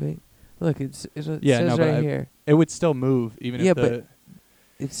still moving. Look, it says no, right here. It would still move, even if but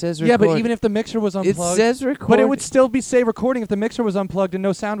it says record. Yeah, but even if the mixer was it unplugged. says record. But it would still say recording if the mixer was unplugged and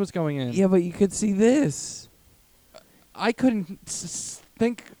no sound was going in. Yeah, but you could see this. I couldn't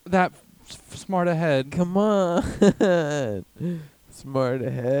think that smart ahead. Come on. Smart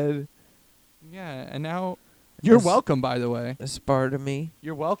ahead. Yeah, and now you're welcome, by the way. Aspartame.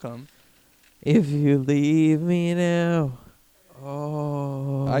 You're welcome. If you leave me now.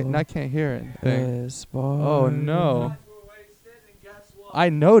 Oh. I can't hear anything. Aspartame. Oh, no. I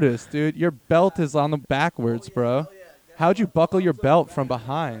noticed, dude. Your belt is on the backwards, bro. How'd you buckle your belt from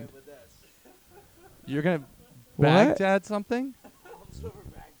behind? You're going to Baghdad something?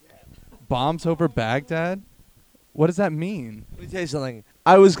 Bombs over Baghdad? What does that mean? Let me tell you something.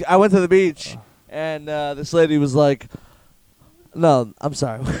 I went to the beach, and this lady was like, "No, I'm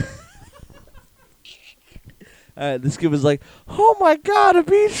sorry." This kid was like, "Oh my God, a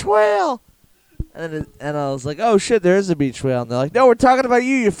beach whale!" And I was like, "Oh shit, there is a beach whale." And they're like, "No, we're talking about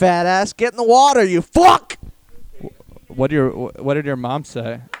you, you fat ass. Get in the water, you fuck." What did your mom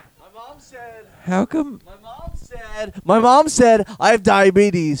say? My mom said. How come? My mom said I have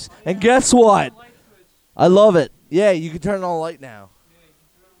diabetes, and guess what? I love it. Yeah, you can turn on the light now.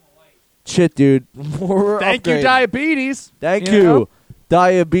 Shit, dude. Thank you, diabetes. Thank you know? you.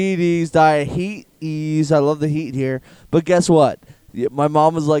 diabetes, heat ease. I love the heat here. But guess what? My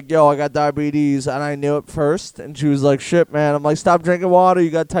mom was like, yo, I got diabetes, and I knew it first. And she was like, shit, man. I'm like, stop drinking water. You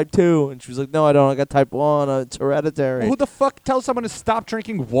got type 2. And she was like, no, I don't. I got type 1. It's hereditary. Well, who the fuck tells someone to stop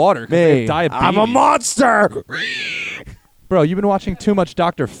drinking water? 'Cause Me. they have diabetes. I'm a monster. Bro, you've been watching too much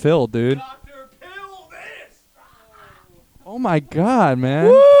Dr. Phil, dude. Dr. Pill this. Oh my God, man.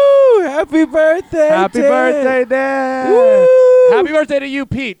 Woo! Happy birthday, Happy Dan. birthday, Dan. Woo! Happy birthday to you,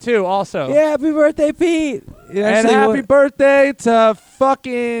 Pete, too, also. Yeah, happy birthday, Pete. And happy birthday to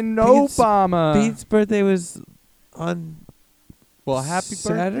fucking Pete's- Obama. Pete's birthday was on Well, happy birthday.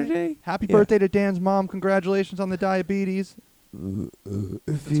 Saturday. Happy Yeah. birthday to Dan's mom. Congratulations on the diabetes. If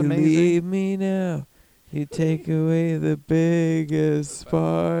It's you amazing. leave me now, you take away the biggest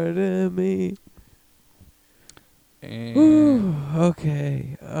part of me. And Ooh,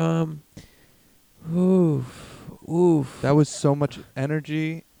 okay. Oof. that was so much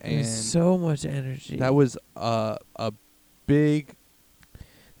energy, and There's so much energy. that was a big.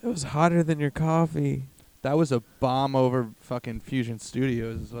 That was hotter than your coffee. That was a bomb over fucking Fusion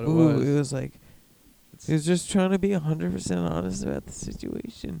Studios, is what Ooh, it was. it was like he was just trying to be 100% honest about the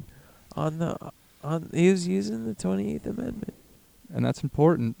situation. He was using the 28th Amendment. And that's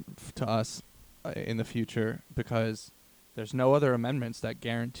important to us in the future, because there's no other amendments that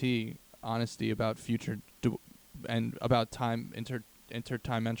guarantee honesty about future and about time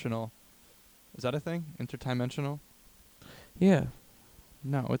interdimensional. Is that a thing? Interdimensional? Yeah.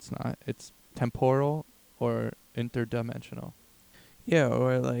 No, it's not. It's temporal or interdimensional. Yeah,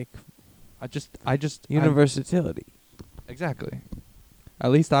 or like I just universality. exactly.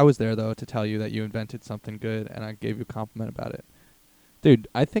 At least I was there though to tell you that you invented something good, and I gave you a compliment about it. Dude,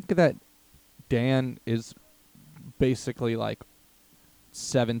 I think that Dan is basically like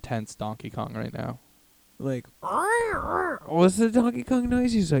 7/10 Donkey Kong right now. Like, what's the Donkey Kong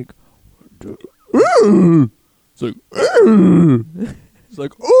noise? He's like, It's like, it's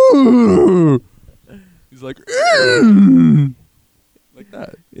like, ooh. He's like, like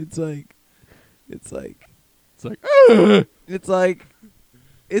that. it's like, It's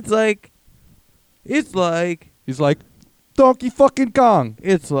like, he's like, Donkey fucking Kong.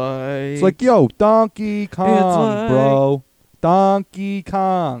 It's like, yo, Donkey Kong, like- bro. Donkey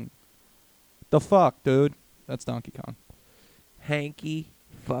Kong. The fuck, dude? That's Donkey Kong. hanky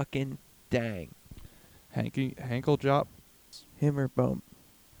fucking dang. Hankle Jop. Hammer bump.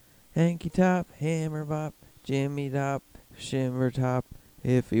 Hanky top, hammer bop, Jimmy top, shimmer top.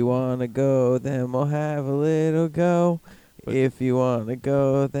 If you wanna go, then we'll have a little go. But- If you wanna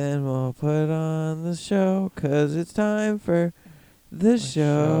go, then we'll put on the show. 'Cause it's time for the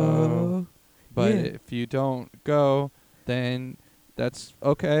show. But Yeah. if you don't go, then that's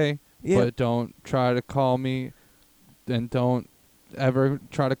okay. Yeah. But don't try to call me. Then don't ever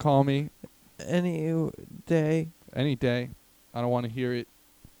try to call me Any day. any day. I don't want to hear it.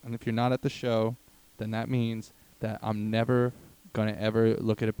 And if you're not at the show, then that means that I'm never going to ever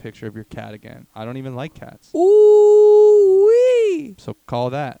look at a picture of your cat again. I don't even like cats. Ooh wee. So call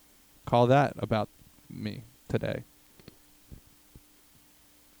that. Call that about me today.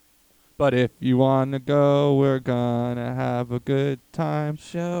 But if you want to go, we're going to have a good time.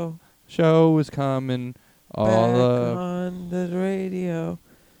 Show Show is coming. All back on the radio.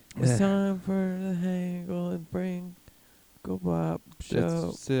 It's Yeah. time for the Hangle and Bring Go Bop show.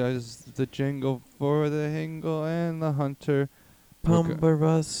 It's the jingle for the Hingle and the Hunter. Okay.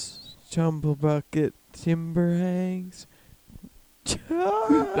 Pumberbus, Chumble Bucket, Timber Hangs.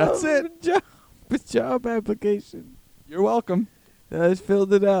 That's it. Job application. You're welcome. I just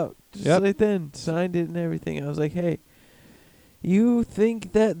filled it out. Just Yep. like then. Signed it and everything. I was like, hey, you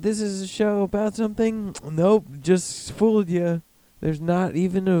think that this is a show about something? Nope. Just fooled you. There's not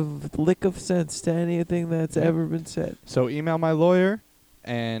even a lick of sense to anything that's Yeah. ever been said. So email my lawyer,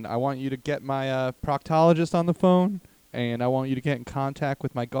 and I want you to get my proctologist on the phone, and I want you to get in contact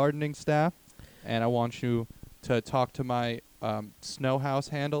with my gardening staff, and I want you to talk to my snow house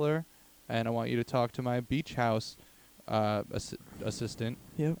handler, and I want you to talk to my beach house assistant,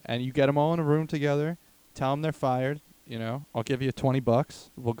 Yep. and you get them all in a room together. Tell them they're fired. You know, I'll give you $20.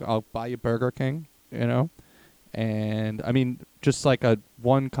 I'll buy you Burger King. You know, and I mean just like a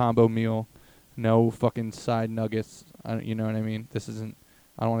one combo meal, no fucking side nuggets. You know what I mean? This isn't.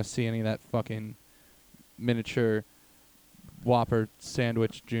 I don't want to see any of that fucking miniature Whopper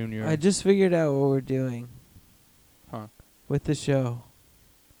sandwich junior. I just figured out what we're doing Huh. with the show.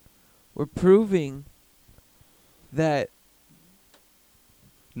 We're proving that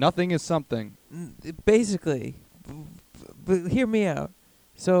Nothing is something. basically, but hear me out.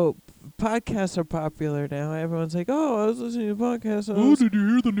 So podcasts are popular now. Everyone's like, "Oh, I was listening to podcasts." Oh, did you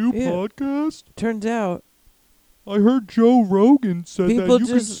hear the new Yeah. podcast? Turns out I heard Joe Rogan said People that you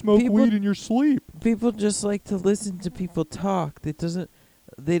can just- smoke people- weed in your sleep. people just like to listen to people talk. It doesn't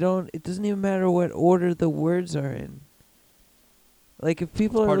even matter what order the words are in. Like if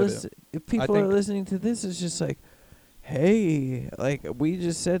people It's are part of it. if people are think- listening to this, it's just like, hey, like we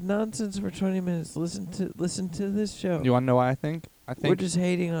just said nonsense for 20 minutes. Listen to this show. You want to know why I think? I think We're just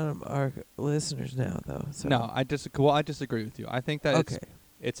hating on our listeners now, though. So. no. I disagree. Well, I disagree with you. I think that Okay.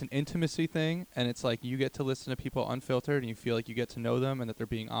 it's an intimacy thing, and it's like you get to listen to people unfiltered, and you feel like you get to know them, and that they're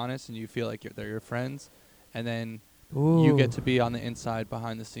being honest, and you feel like they're your friends, and then you get Ooh. to be on the inside,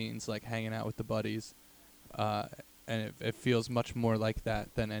 behind the scenes, like hanging out with the buddies, and it feels much more like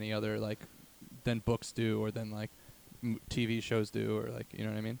that than any other than books do, or than TV shows do, or you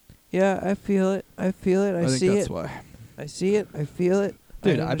know what I mean? Yeah, I feel it. I think see that's it. why. I see it. I feel it.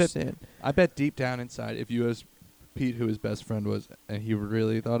 Dude, I I bet- understand. I bet deep down inside, if you asked Pete who his best friend was, and he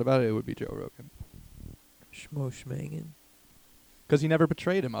really thought about it, it would be Joe Rogan. Schmoshmangen. Because he never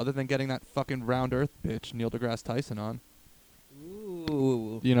betrayed him, other than getting that fucking round earth bitch Neil deGrasse Tyson on.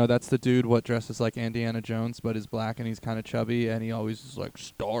 Ooh. You know, that's the dude what dresses like Indiana Jones, but is black and he's kind of chubby, and he always is like,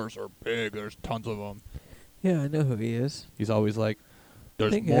 stars are big, there's tons of them. Yeah, I know who he is. He's always like,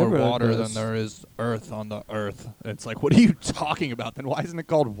 there's think more everyone water does. than there is earth on the earth. It's like, what are you talking about? Then why isn't it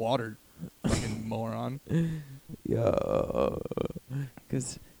called water? Fucking moron. Yo.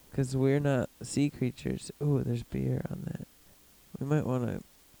 Because we're not sea creatures. Ooh, there's beer on that. We might want to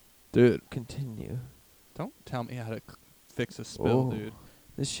Dude, continue. don't tell me how to fix a spill, Oh. dude.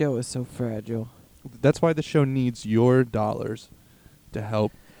 This show is so fragile. That's why the show needs your dollars to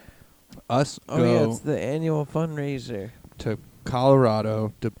help us Oh, go yeah, it's the annual fundraiser. to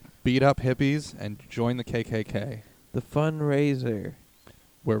Colorado to beat up hippies and join the KKK. The fundraiser.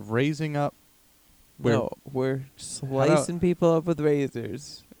 We're raising up, We're slicing people up with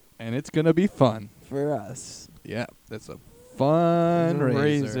razors and it's going to be fun. for us. Yeah, that's a fundraiser.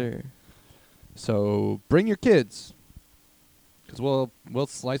 Razor. So bring your kids, because we'll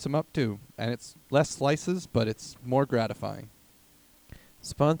slice them up too. And it's less slices, but it's more gratifying.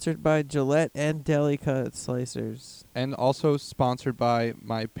 Sponsored by Gillette and Deli Cut Slicers. And also sponsored by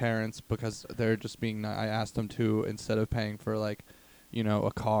my parents, because they're just being I asked them to, instead of paying for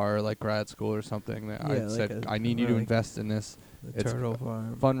a car, like grad school or something, that I Yeah, like said, I need you to invest in this The It's Turtle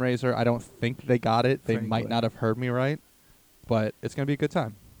Farm. fundraiser. I don't think they got it. They might Franklin. not have heard me right, but it's going to be a good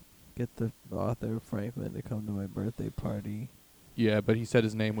time. Get the author Franklin to come to my birthday party. Yeah, but he said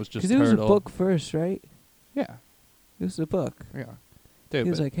his name was just Because it was a Turtle. book first, right? Yeah, It was a book. yeah. Dude, He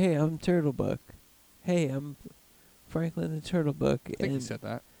was but like, "Hey, I'm Turtle Book. Hey, I'm Franklin the Turtle Book, I think he and said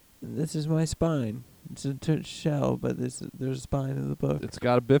that. this is my spine. It's a shell, but there's a spine in the book. It's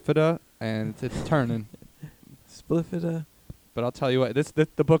got a bifida, and it's turning. Spliffida, But I'll tell you what,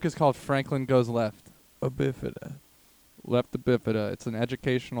 the book is called Franklin Goes Left. a bifida. Left the bifida. It's an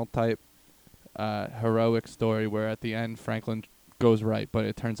educational type heroic story where at the end Franklin goes right, but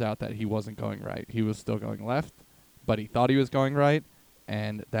it turns out that he wasn't going right. He was still going left, but he thought he was going right,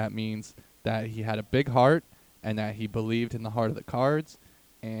 and that means that he had a big heart and that he believed in the heart of the cards,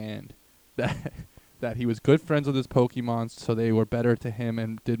 and that he was good friends with his Pokemons, so they were better to him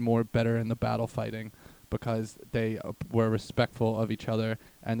and did better in the battle fighting because they were respectful of each other,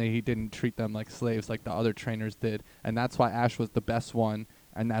 and he didn't treat them like slaves like the other trainers did. And that's why Ash was the best one,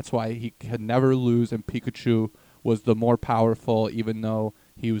 and that's why he could never lose, and Pikachu was the more powerful, even though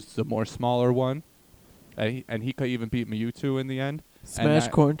he was the more smaller one. And he could even beat Mewtwo in the end. Smash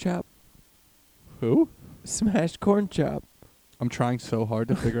that- Corn Chop. Who? Smash Corn Chop. I'm trying so hard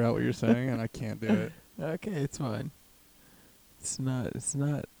to figure out what you're saying, and I can't do it. Okay, it's fine. It's not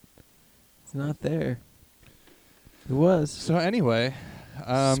there. It was. So anyway,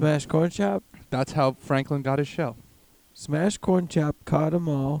 Smash Corn Chop. that's how Franklin got his shell. Smash Corn Chop caught them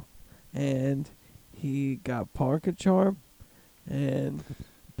all, and he got Parka Charm, and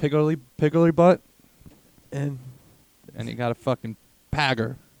Piggly butt, and and he got a fucking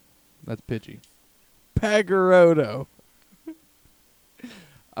Pagger. That's Pidgey. Pagaroto.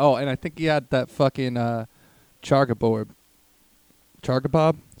 Oh, and I think he had that fucking Chargabob.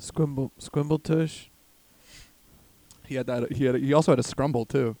 Chargabob? Squimble Tush. He had that. He also had a Scrumble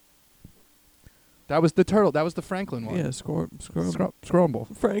too. That was the turtle. That was the Franklin one. Yeah, Scrumble.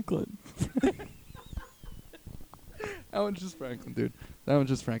 Scrumble. Franklin. That one's just Franklin, dude. That one's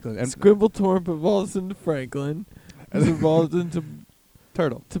just Franklin. And Squimble evolves into Franklin. Has evolved into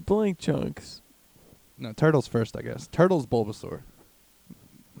Turtle. blank chunks. No, Turtle's first, I guess. Turtle's Bulbasaur.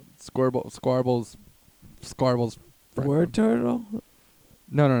 Squarble's Franklin. Word turtle.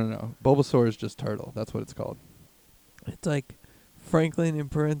 No. Bulbasaur is just turtle. That's what it's called. It's like Franklin in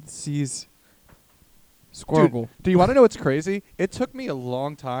parentheses Squirgle. Do you want to know what's crazy? It took me a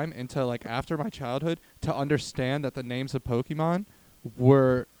long time until like after my childhood to understand that the names of Pokemon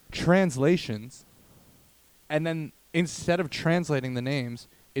were translations, and then instead of translating the names,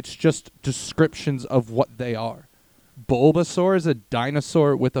 it's just descriptions of what they are. Bulbasaur is a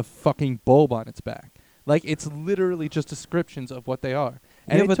dinosaur with a fucking bulb on its back. Like, it's literally just descriptions of what they are.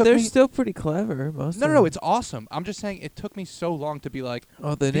 And Yeah, it but took they're me- still pretty clever. Most No, of no, them. it's awesome. I'm just saying it took me so long to be like,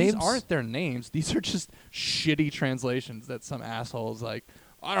 Oh, the these names aren't their names. These are just shitty translations that some asshole's like,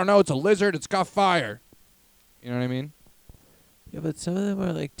 I don't know, it's a lizard, it's got fire. You know what I mean? Yeah, but some of them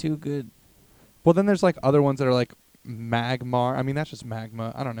are like too good. Well, then there's like other ones that are like Magmar. I mean, that's just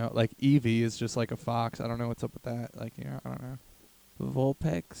magma. I don't know. Like Eevee is just like a fox. I don't know what's up with that. Like, you know, I don't know.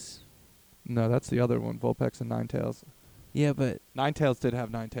 Vulpix. No, that's the other one, Vulpix and Ninetales. Yeah, but Ninetales did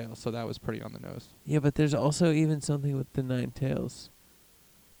have 9 tails, so that was pretty on the nose. there's also even something with the 9 tails.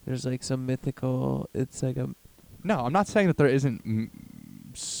 There's like some mythical. It's like a No, I'm not saying that there isn't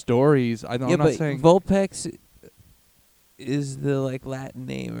stories. I'm yeah, not but saying. Vulpix is the like Latin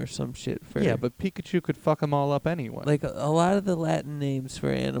name or some shit for. Yeah, but Pikachu could fuck them all up anyway. like a lot of the Latin names for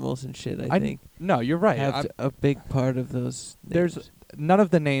animals and shit, I think, No, you're right. have a big part of those. There's names. none of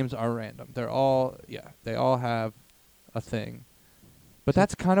the names are random. They're all they all have a thing. But So-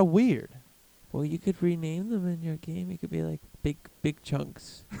 that's kind of weird. Well, you could rename them in your game. You could be like big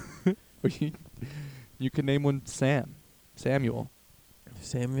chunks. You can name one Samuel.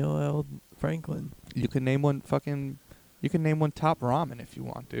 Samuel L. Franklin. You can name one You can name one Top Ramen if you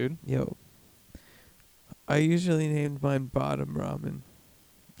want, dude. Yo. I usually named mine Bottom Ramen.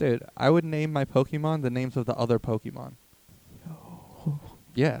 Dude, I would name my Pokemon the names of the other Pokemon.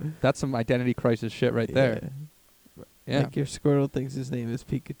 Yeah, that's some identity crisis shit right there. Yeah. Like your Squirtle thinks his name is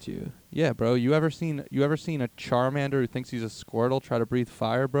Pikachu. Yeah, bro. You ever seen a Charmander who thinks he's a Squirtle try to breathe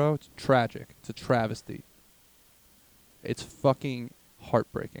fire, bro? It's tragic. It's a travesty. It's fucking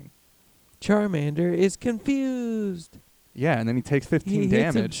heartbreaking. Charmander is confused. Yeah, and then he takes 15 He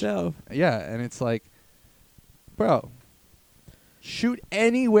hits damage. himself. Yeah, and it's like, bro, shoot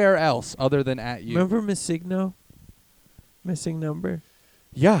anywhere else other than at you. Remember Missigno? Missing number?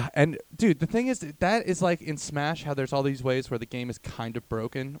 Yeah, and dude, the thing is that is like in Smash how there's all these ways where the game is kind of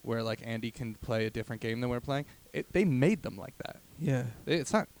broken, where like Andy can play a different game than we're playing. They made them like that. Yeah.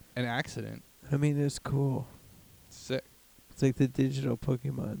 It's not an accident. I mean, it's cool. It's sick. It's like the digital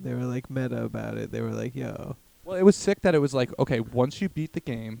Pokemon. They were like meta about it. They were like, yo. Well, it was sick that it was like, okay, once you beat the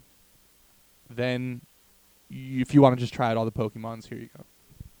game, then if you want to just try out all the Pokemons, here you go.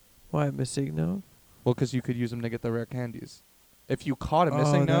 Why Missigno? Well, because you could use them to get the rare candies. If you caught a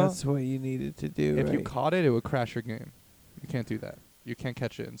missing note, that's what you needed to do, if right? you caught it, it would crash your game. You can't do that. You can't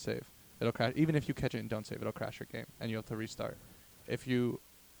catch it and save. It'll crash. Even if you catch it and don't save, it'll crash your game, and you have to restart. If you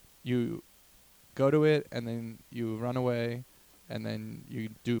go to it and then you run away, and then you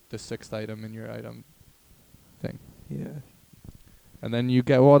dupe the 6th item in your item thing. Yeah. And then you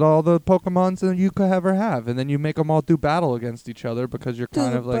get what all the Pokemons that you could ever have, and then you make them all do battle against each other because you're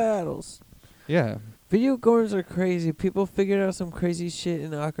kind of like, battles. yeah. Video games are crazy. People figured out some crazy shit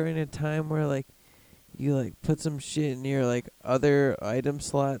in Ocarina of Time where like you like put some shit in your like other item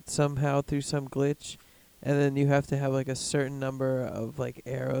slot somehow through some glitch, and then you have to have like a certain number of like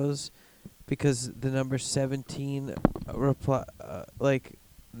arrows because the number 17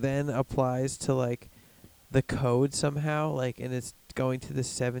 then applies to like the code somehow, like, and it's going to the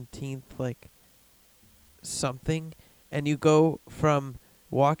 17th like something, and you go from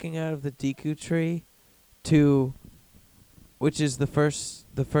walking out of the Deku tree to, which is the first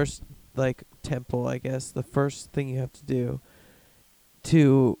like temple, I guess, the first thing you have to do,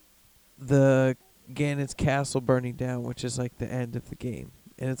 to the Ganon's castle burning down, which is like the end of the game.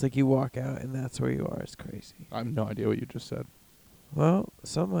 And it's like you walk out and that's where you are. It's crazy. I have no idea what you just said. Well,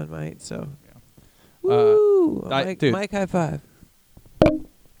 someone might, so. Yeah. Woo! dude. Mike high five.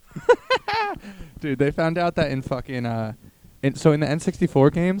 Dude, they found out that in fucking so in the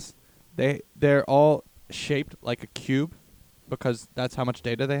N64 games, they're all shaped like a cube because that's how much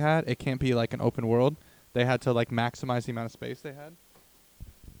data they had. It can't be like an open world. They had to like maximize the amount of space they had.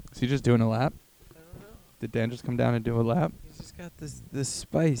 Is he just doing a lap? I don't know. Did Dan just come down and do a lap? He's just got this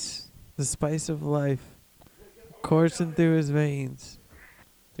spice. The spice of life coursing through his veins.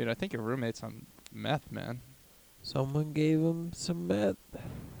 Dude, I think your roommate's on meth, man. Someone gave him some meth.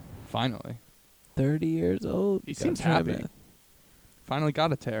 Finally. 30 years old. He got seems some happy. meth. Finally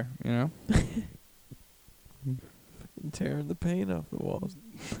got a tear, you know? Tearing the paint off the walls.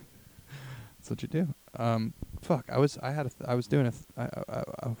 That's what you do. Fuck. I was doing You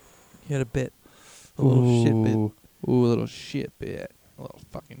had a bit. A little shit bit. Ooh, a little shit bit. A little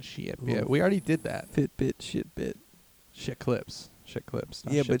fucking shit bit. We already did that. Fitbit, shit bit. Shit clips. Shit clips.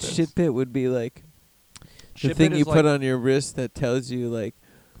 Not Yeah, shit but bits. shit bit would be like the Shit thing bit you is put like- on your wrist that tells you like,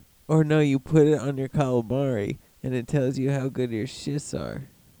 or no, you put it on your calamari and it tells you how good your shits are.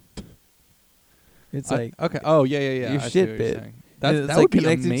 It's like okay. Oh yeah. your I see shit what bit. you're saying. and That it's that like would be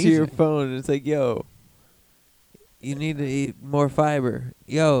connected amazing. to your phone. And it's like, yo, you need to eat more fiber.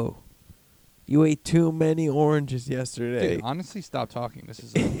 Yo, you ate too many oranges yesterday. Dude, honestly, stop talking. This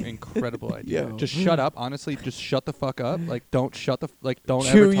is an incredible idea. Yo. Just shut up. Honestly, just shut the fuck up. Like, don't shut the don't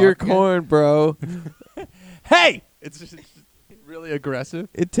Chew ever talk your again. corn, bro. Hey, it's just really aggressive.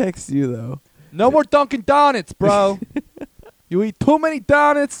 It texts you though. No more Dunkin' Donuts, bro. You eat too many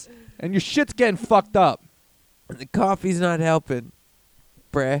donuts, and your shit's getting fucked up. The coffee's not helping,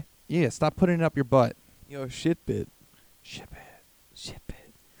 bruh. Yeah, stop putting it up your butt. Yo, shit bit. Shit bit. Shit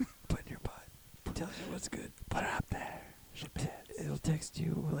bit. Put in your butt. Tells you what's good. Put it up there. Shit bit. It'll text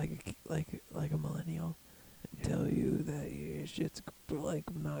you like a millennial and tell you that your shit's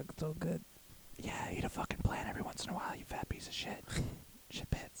like not so good. Yeah, eat a fucking plant every once in a while, you fat piece of shit. Shit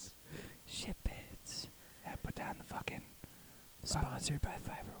bits. Shit bits. Yeah, put down the fucking. Sponsored by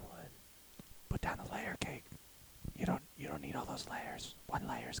Fiber One. Put down the layer cake. You don't need all those layers. One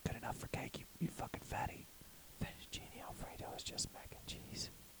layer is good enough for cake. You fucking fatty. Fettuccine Alfredo is just mac and cheese.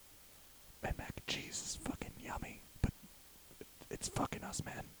 And mac and cheese is fucking yummy, but it's fucking us,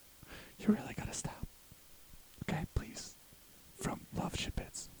 man. You really gotta stop. Okay, please. From Love Shit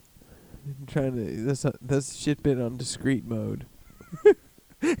Bits. I'm trying to that's shit bit on discreet mode.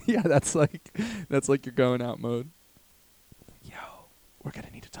 Yeah, that's like you're going out mode. Yo, we're gonna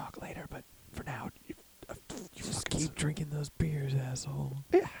need to talk later, but for now, you Just fucking keep drinking those beers, asshole.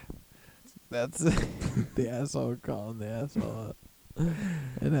 Yeah. That's the asshole calling the asshole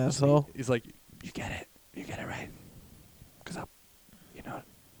an asshole. He's like, you get it right. 'Cause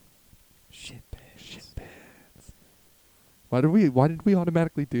Shit bits. Shit bits. Why did we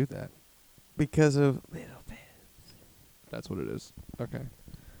automatically do that? Because of little bits. That's what it is. Okay.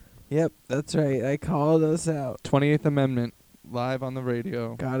 Yep, that's right. I called us out. 28th Amendment live on the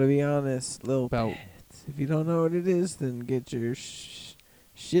radio. Gotta be honest, little About- bits. If you don't know what it is, then get your shit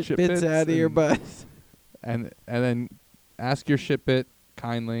Shit bits bits out of your and- butt. And then ask your shit bit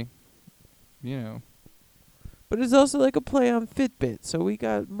kindly. You know. But it's also like a play on Fitbit, so we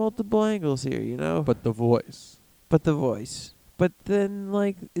got multiple angles here, you know? But the voice. But the voice. But then,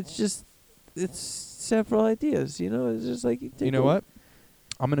 like, it's several ideas, you know? It's just like You know what?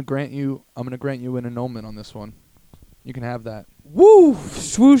 I'm gonna grant you an annulment on this one. You can have that. Woo!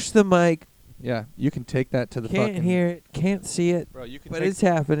 Swoosh the mic. Yeah, you can take that to the Can't fucking. hear it. Can't see it. Bro, you can But take. it's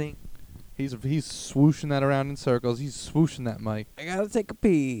happening. He's swooshing that around in circles. He's swooshing that mic. I gotta take a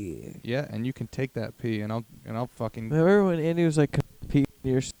pee. Yeah, and you can take that pee, and I'll fucking. Remember when Andy was like, pee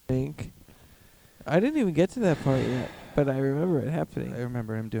in your stink? I didn't even get to that part yet, but I remember it happening. I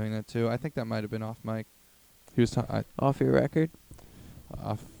remember him doing that too. I think that might have been off mic. He was Off your record?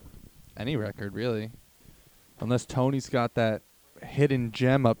 off any record really, unless Tony's got that hidden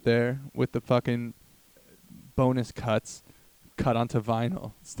gem up there with the fucking bonus cuts cut onto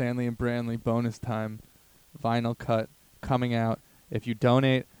vinyl. Stanley and Branley bonus time vinyl cut coming out. If you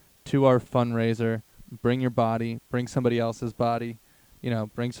donate to our fundraiser, bring your body, bring somebody else's body,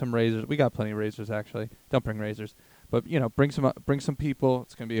 bring some razors. We got plenty of razors actually. Don't bring razors, but bring some people.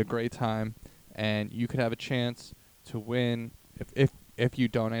 It's gonna be a great time, and you could have a chance to win if you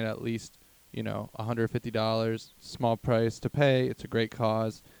donate at least $150. Small price to pay. It's a great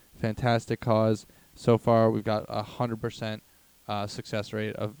cause, fantastic cause. So far, we've got 100% success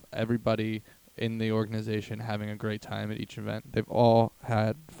rate of everybody in the organization having a great time at each event. They've all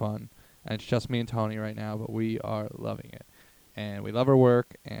had fun, and it's just me and Tony right now, but we are loving it, and we love our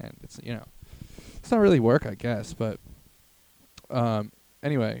work. And it's it's not really work, I guess, but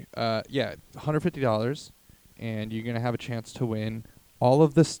anyway, yeah, $150, and you're gonna have a chance to win all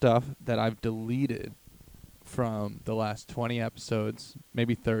of the stuff that I've deleted from the last 20 episodes,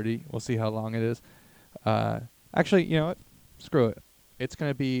 maybe 30. We'll see how long it is. Actually, you know what? Screw it. It's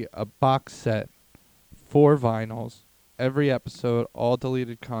going to be a box set, 4 vinyls, every episode, all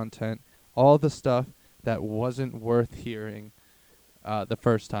deleted content, all the stuff that wasn't worth hearing the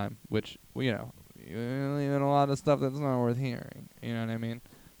first time, which, even a lot of stuff that's not worth hearing. You know what I mean?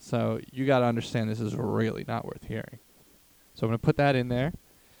 So you got to understand this is really not worth hearing. So I'm going to put that in there,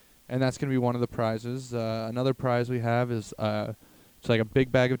 and that's going to be one of the prizes. Another prize we have is it's like a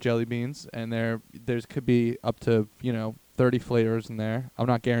big bag of jelly beans, and there's could be up to 30 flavors in there. I'm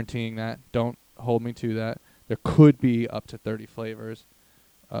not guaranteeing that. Don't hold me to that. There could be up to 30 flavors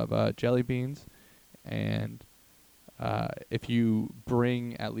of jelly beans, and if you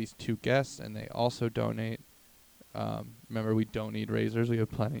bring at least 2 guests and they also donate, remember we don't need razors, we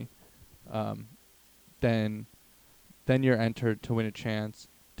have plenty, then you're entered to win a chance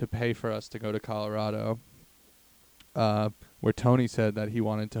to pay for us to go to Colorado, where Tony said that he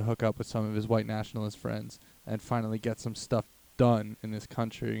wanted to hook up with some of his white nationalist friends and finally get some stuff done in this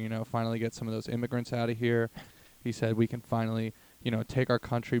country, finally get some of those immigrants out of here. He said we can finally, take our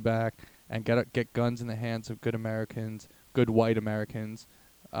country back and get guns in the hands of good Americans, good white Americans,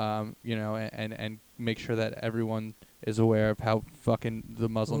 and make sure that everyone is aware of how fucking the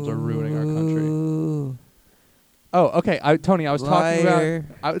Muslims are ruining our country. Oh, okay. Tony, I was talking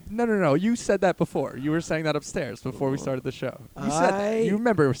about... No. You said that before. You were saying that upstairs before we started the show. You said that. You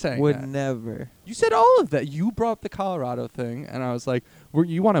remember saying would that. Never. You said all of that. You brought up the Colorado thing, and I was like,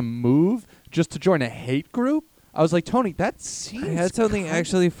 you want to move just to join a hate group? I was like, Tony, that seems... I had something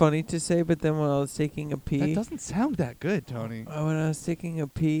actually funny to say, but then when I was taking a pee... That doesn't sound that good, Tony. When I was taking a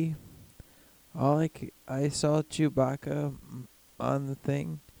pee, I saw Chewbacca on the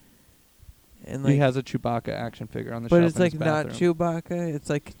thing. And he has a Chewbacca action figure on the but shelf it's in like his not bathroom. Chewbacca. It's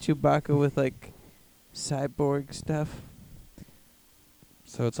like Chewbacca with like cyborg stuff.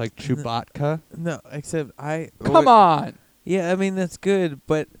 So it's like Chewbacca? No, except Come on! Yeah, I mean that's good,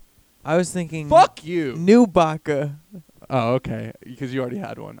 but I was thinking Fuck you! New Baka. Oh, okay. Because you already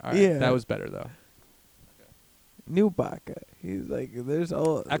had one. All right. Yeah. That was better, though. New Baka. He's like, there's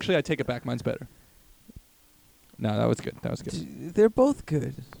all... Actually, I take it back. Mine's better. No, that was good. That was good. They're both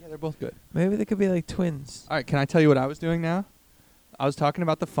good. Yeah, they're both good. Maybe they could be like twins. All right, can I tell you what I was doing now? I was talking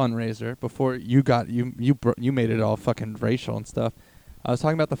about the fundraiser before you made it all fucking racial and stuff. I was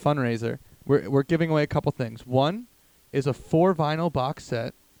talking about the fundraiser. We're giving away a couple things. One is a 4 vinyl box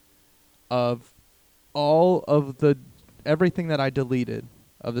set of all of everything that I deleted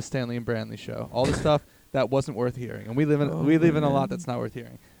of the Stanley and Branley show. All the stuff that wasn't worth hearing. And we live in a lot that's not worth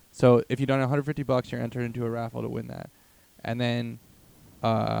hearing. So if you donate $150, you're entered into a raffle to win that. And then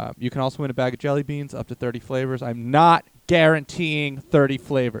you can also win a bag of jelly beans, up to 30 flavors. I'm not guaranteeing 30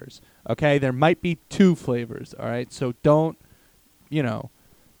 flavors, okay? There might be 2 flavors, all right? So don't,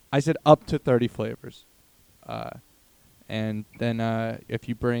 I said up to 30 flavors. And then if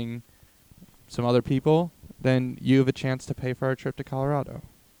you bring some other people, then you have a chance to pay for our trip to Colorado.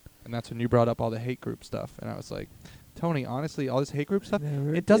 And that's when you brought up all the hate group stuff. And I was like, Tony, honestly, all this hate group stuff,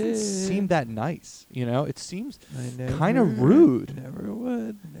 it doesn't seem that nice, It seems kind of rude. Never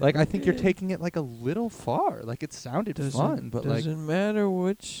would. Like, I think you're taking it, like, a little far. Like, it sounded fun, but, like... Doesn't matter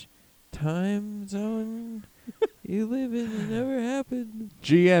which time zone you live in. It never happened.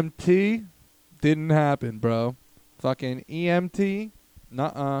 GMT didn't happen, bro. Fucking EMT,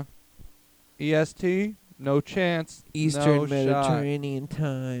 nuh-uh. EST, no chance. Eastern no Mediterranean shot.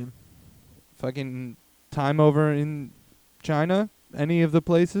 time. Fucking time over in China, any of the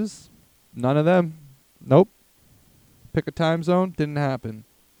places, none of them. Nope. Pick a time zone, didn't happen.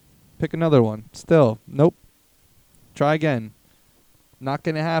 Pick another one, still, nope. Try again. Not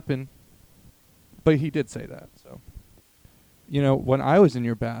gonna happen. But he did say that, so. When I was in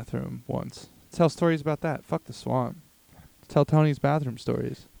your bathroom once, tell stories about that. Fuck the swamp. Tell Tony's bathroom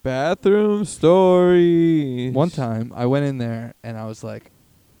stories. Bathroom stories. One time, I went in there, and I was like,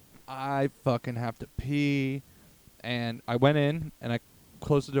 I fucking have to pee. And I went in, and I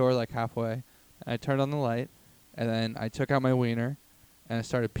closed the door like halfway. And I turned on the light, and then I took out my wiener, and I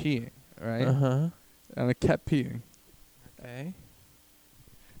started peeing, right? Uh-huh. And I kept peeing. Okay.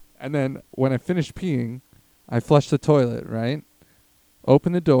 And then when I finished peeing, I flushed the toilet, right?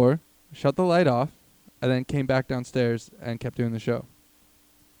 Opened the door, shut the light off, and then came back downstairs and kept doing the show.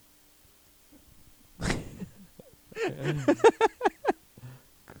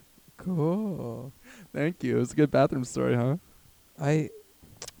 Cool. Thank you. It was a good bathroom story, huh? I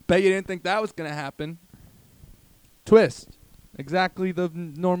bet you didn't think that was going to happen. Twist. Exactly the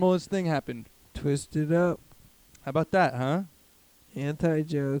normalest thing happened. twisted up. How about that, huh?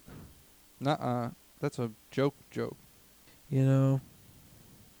 Anti-joke. Nuh-uh. That's a joke. You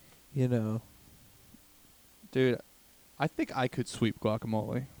know. Dude, I think I could sweep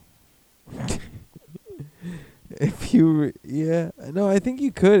guacamole. If you were, yeah. No, I think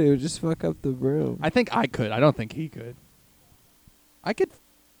you could. It would just fuck up the room. I think I could. I don't think he could. I could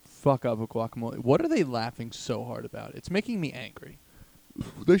fuck up a guacamole. What are they laughing so hard about? It's making me angry.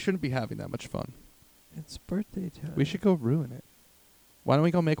 They shouldn't be having that much fun. It's birthday time. We should go ruin it. Why don't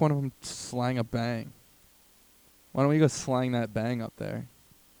we go make one of them slang a bang? Why don't we go slang that bang up there?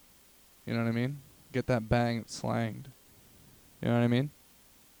 You know what I mean? Get that bang slanged. You know what I mean?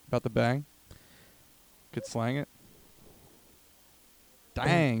 About the bang? Could slang it.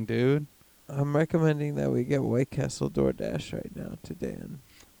 Dang, dude. I'm recommending that we get White Castle DoorDash right now to Dan.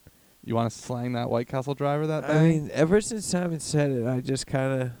 You want to slang that White Castle driver that bang? I mean, ever since Simon said it, I just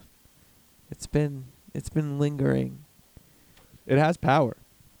kind of, it's been lingering. It has power.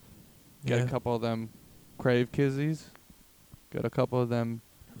 Get Yeah. a couple of them Crave Kizzies. Get a couple of them.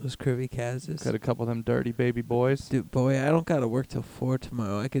 Those curvy Kazes. Get a couple of them dirty baby boys. Dude, boy, I don't gotta work till 4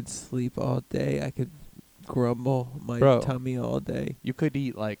 tomorrow. I could sleep all day. I could grumble my Bro. tummy all day. You could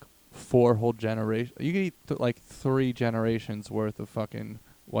eat like 4 whole generations. You could eat like 3 generations worth of fucking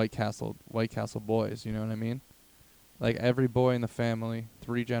White Castle boys. You know what I mean? Like every boy in the family,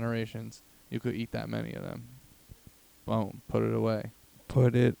 3 generations. You could eat that many of them. Boom. Put it away.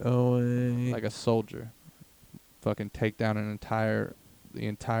 Put it away. Like a soldier. Fucking take down the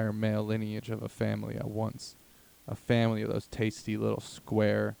entire male lineage of a family at once. A family of those tasty little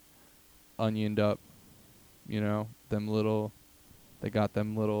square, onioned up, they got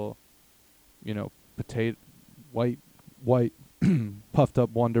them little, potato, white, puffed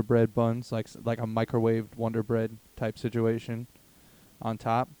up Wonder Bread buns, like a microwaved Wonder Bread type situation. On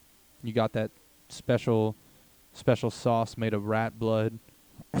top, you got that special sauce made of rat blood,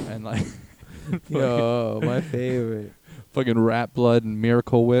 and like, Yo, my favorite. fucking rat blood and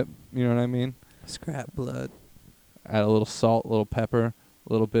Miracle Whip. You know what I mean? Scrap blood. Add a little salt, a little pepper,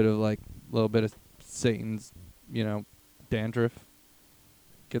 a little bit of Satan's, dandruff.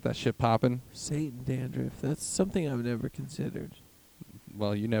 Get that shit popping. Satan dandruff. That's something I've never considered.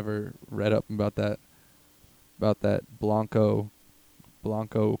 Well, you never read up about that Blanco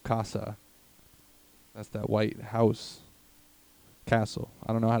Casa. That's that White House castle.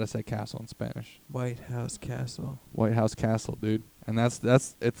 I don't know how to say castle in Spanish. White House Castle. White House Castle, dude. And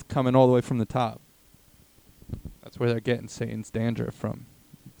that's it's coming all the way from the top. That's where they're getting Satan's dandruff from.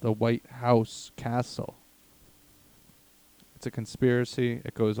 The White House Castle. It's a conspiracy.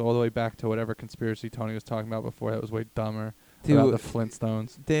 It goes all the way back to whatever conspiracy Tony was talking about before. That was way dumber. Dude, about the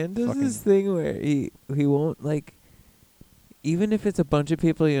Flintstones. Dan does Fucking- this thing where he won't, like, even if it's a bunch of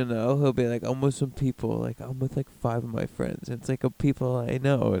people he'll be like, I'm with some people, like, I'm with like 5 of my friends. And it's like people I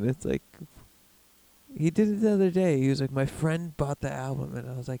know, and it's like, he did it the other day. He was like, my friend bought the album, and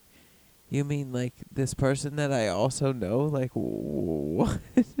I was like, you mean like this person that I also know? Like, what?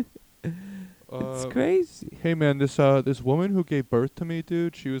 It's crazy. Hey man, this woman who gave birth to me,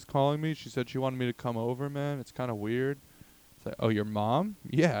 dude, she was calling me. She said she wanted me to come over, man. It's kind of weird. It's like, oh, your mom?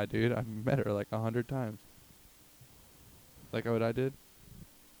 Yeah, dude. I met her like 100 times. Like what I did?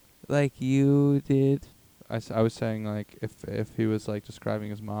 Like you did. I was saying like if he was like describing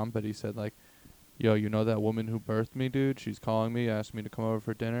his mom, but he said like, yo, you know that woman who birthed me, dude? She's calling me, asked me to come over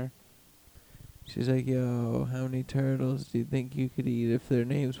for dinner. She's like, yo, how many turtles do you think you could eat if their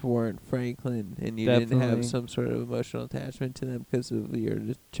names weren't Franklin and you didn't Definitely. have some sort of emotional attachment to them because of your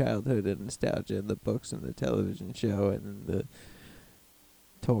childhood and nostalgia and the books and the television show and the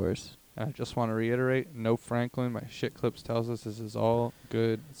tours? And I just want to reiterate, no Franklin. My shit clips tells us this is all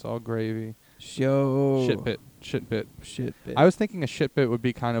good. It's all gravy. Show. Shit bit. Shit bit. I was thinking a shit bit would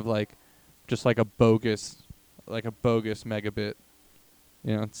be kind of like, just like a bogus megabit.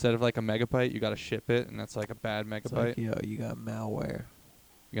 You know, instead of like a megabyte, you got a shit bit, and that's like a bad megabyte. It's like, yo, you got malware.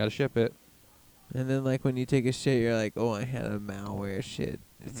 You got a shit bit. And then, like, when you take a shit, you're like, oh, I had a malware shit.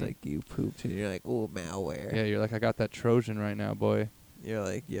 It's Mhm. like you pooped, and you're like, oh, malware. Yeah, you're like, I got that Trojan right now, boy. You're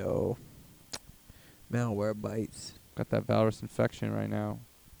like, yo, malware bites. Got that virus infection right now.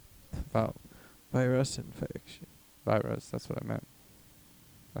 Virus infection. Virus, that's what I meant.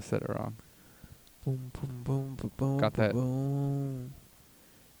 I said it wrong. Boom, boom, boom, boom, boom. Got that. Boom.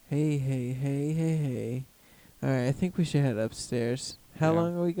 Hey. All right, I think we should head upstairs. How Yeah.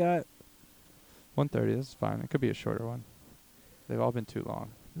 long have we got? 1:30, this is fine. It could be a shorter one. They've all been too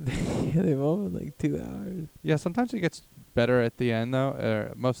long. Yeah, they've all been like 2 hours. Yeah, sometimes it gets better at the end,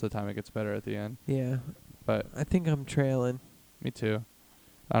 though. Most of the time it gets better at the end. Yeah, But I think I'm trailing. me too.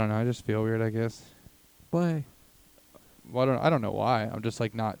 I don't know. I just feel weird, I guess. Why? Well, I don't know why. I'm just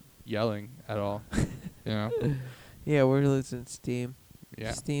like not yelling at all. You know? Yeah, we're losing steam.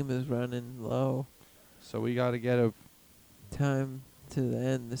 Yeah. Steam is running low. So we got to get a... Time to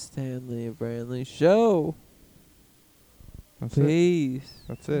end the Stanley and Branley show. That's it. Peace.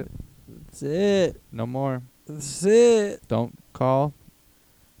 That's it. That's it. No more. That's it. Don't call.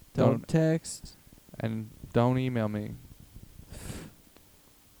 Don't text. And don't email me.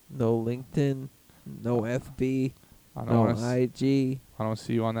 No LinkedIn. No FB. I don't No want to. IG. I don't want to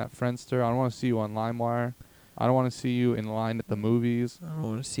see you on that Friendster. I don't want to see you on LimeWire. I don't want to see you in line at the movies. I don't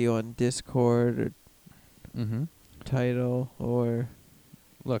want to see you on Discord or Mm-hmm. Tidal or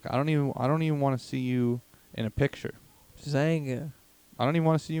look, I don't even want to see you in a picture. Zanga. I don't even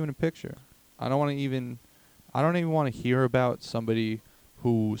want to see you in a picture. I don't even want to hear about somebody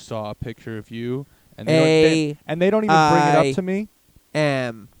who saw a picture of you and they don't even bring it up to me.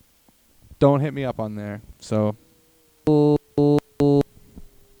 Don't hit me up on there. So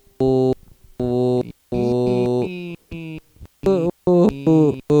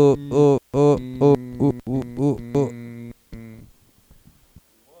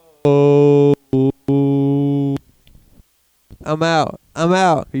I'm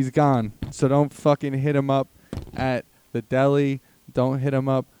out. he's gone. So don't fucking hit him up at the deli. Don't hit him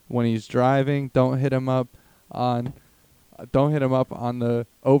up when he's driving. Don't hit him up on the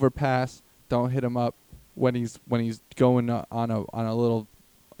overpass. Don't hit him up when he's going on a little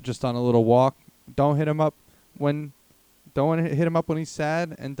walk. Don't hit him up when he's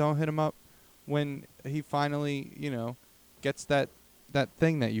sad, and don't hit him up when he finally, gets that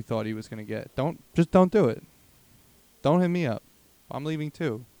thing that you thought he was going to get. Don't do it. Don't hit me up. I'm leaving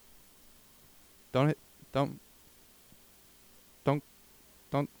too. Don't hit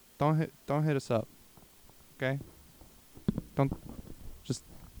us up. Okay? All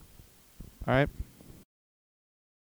right?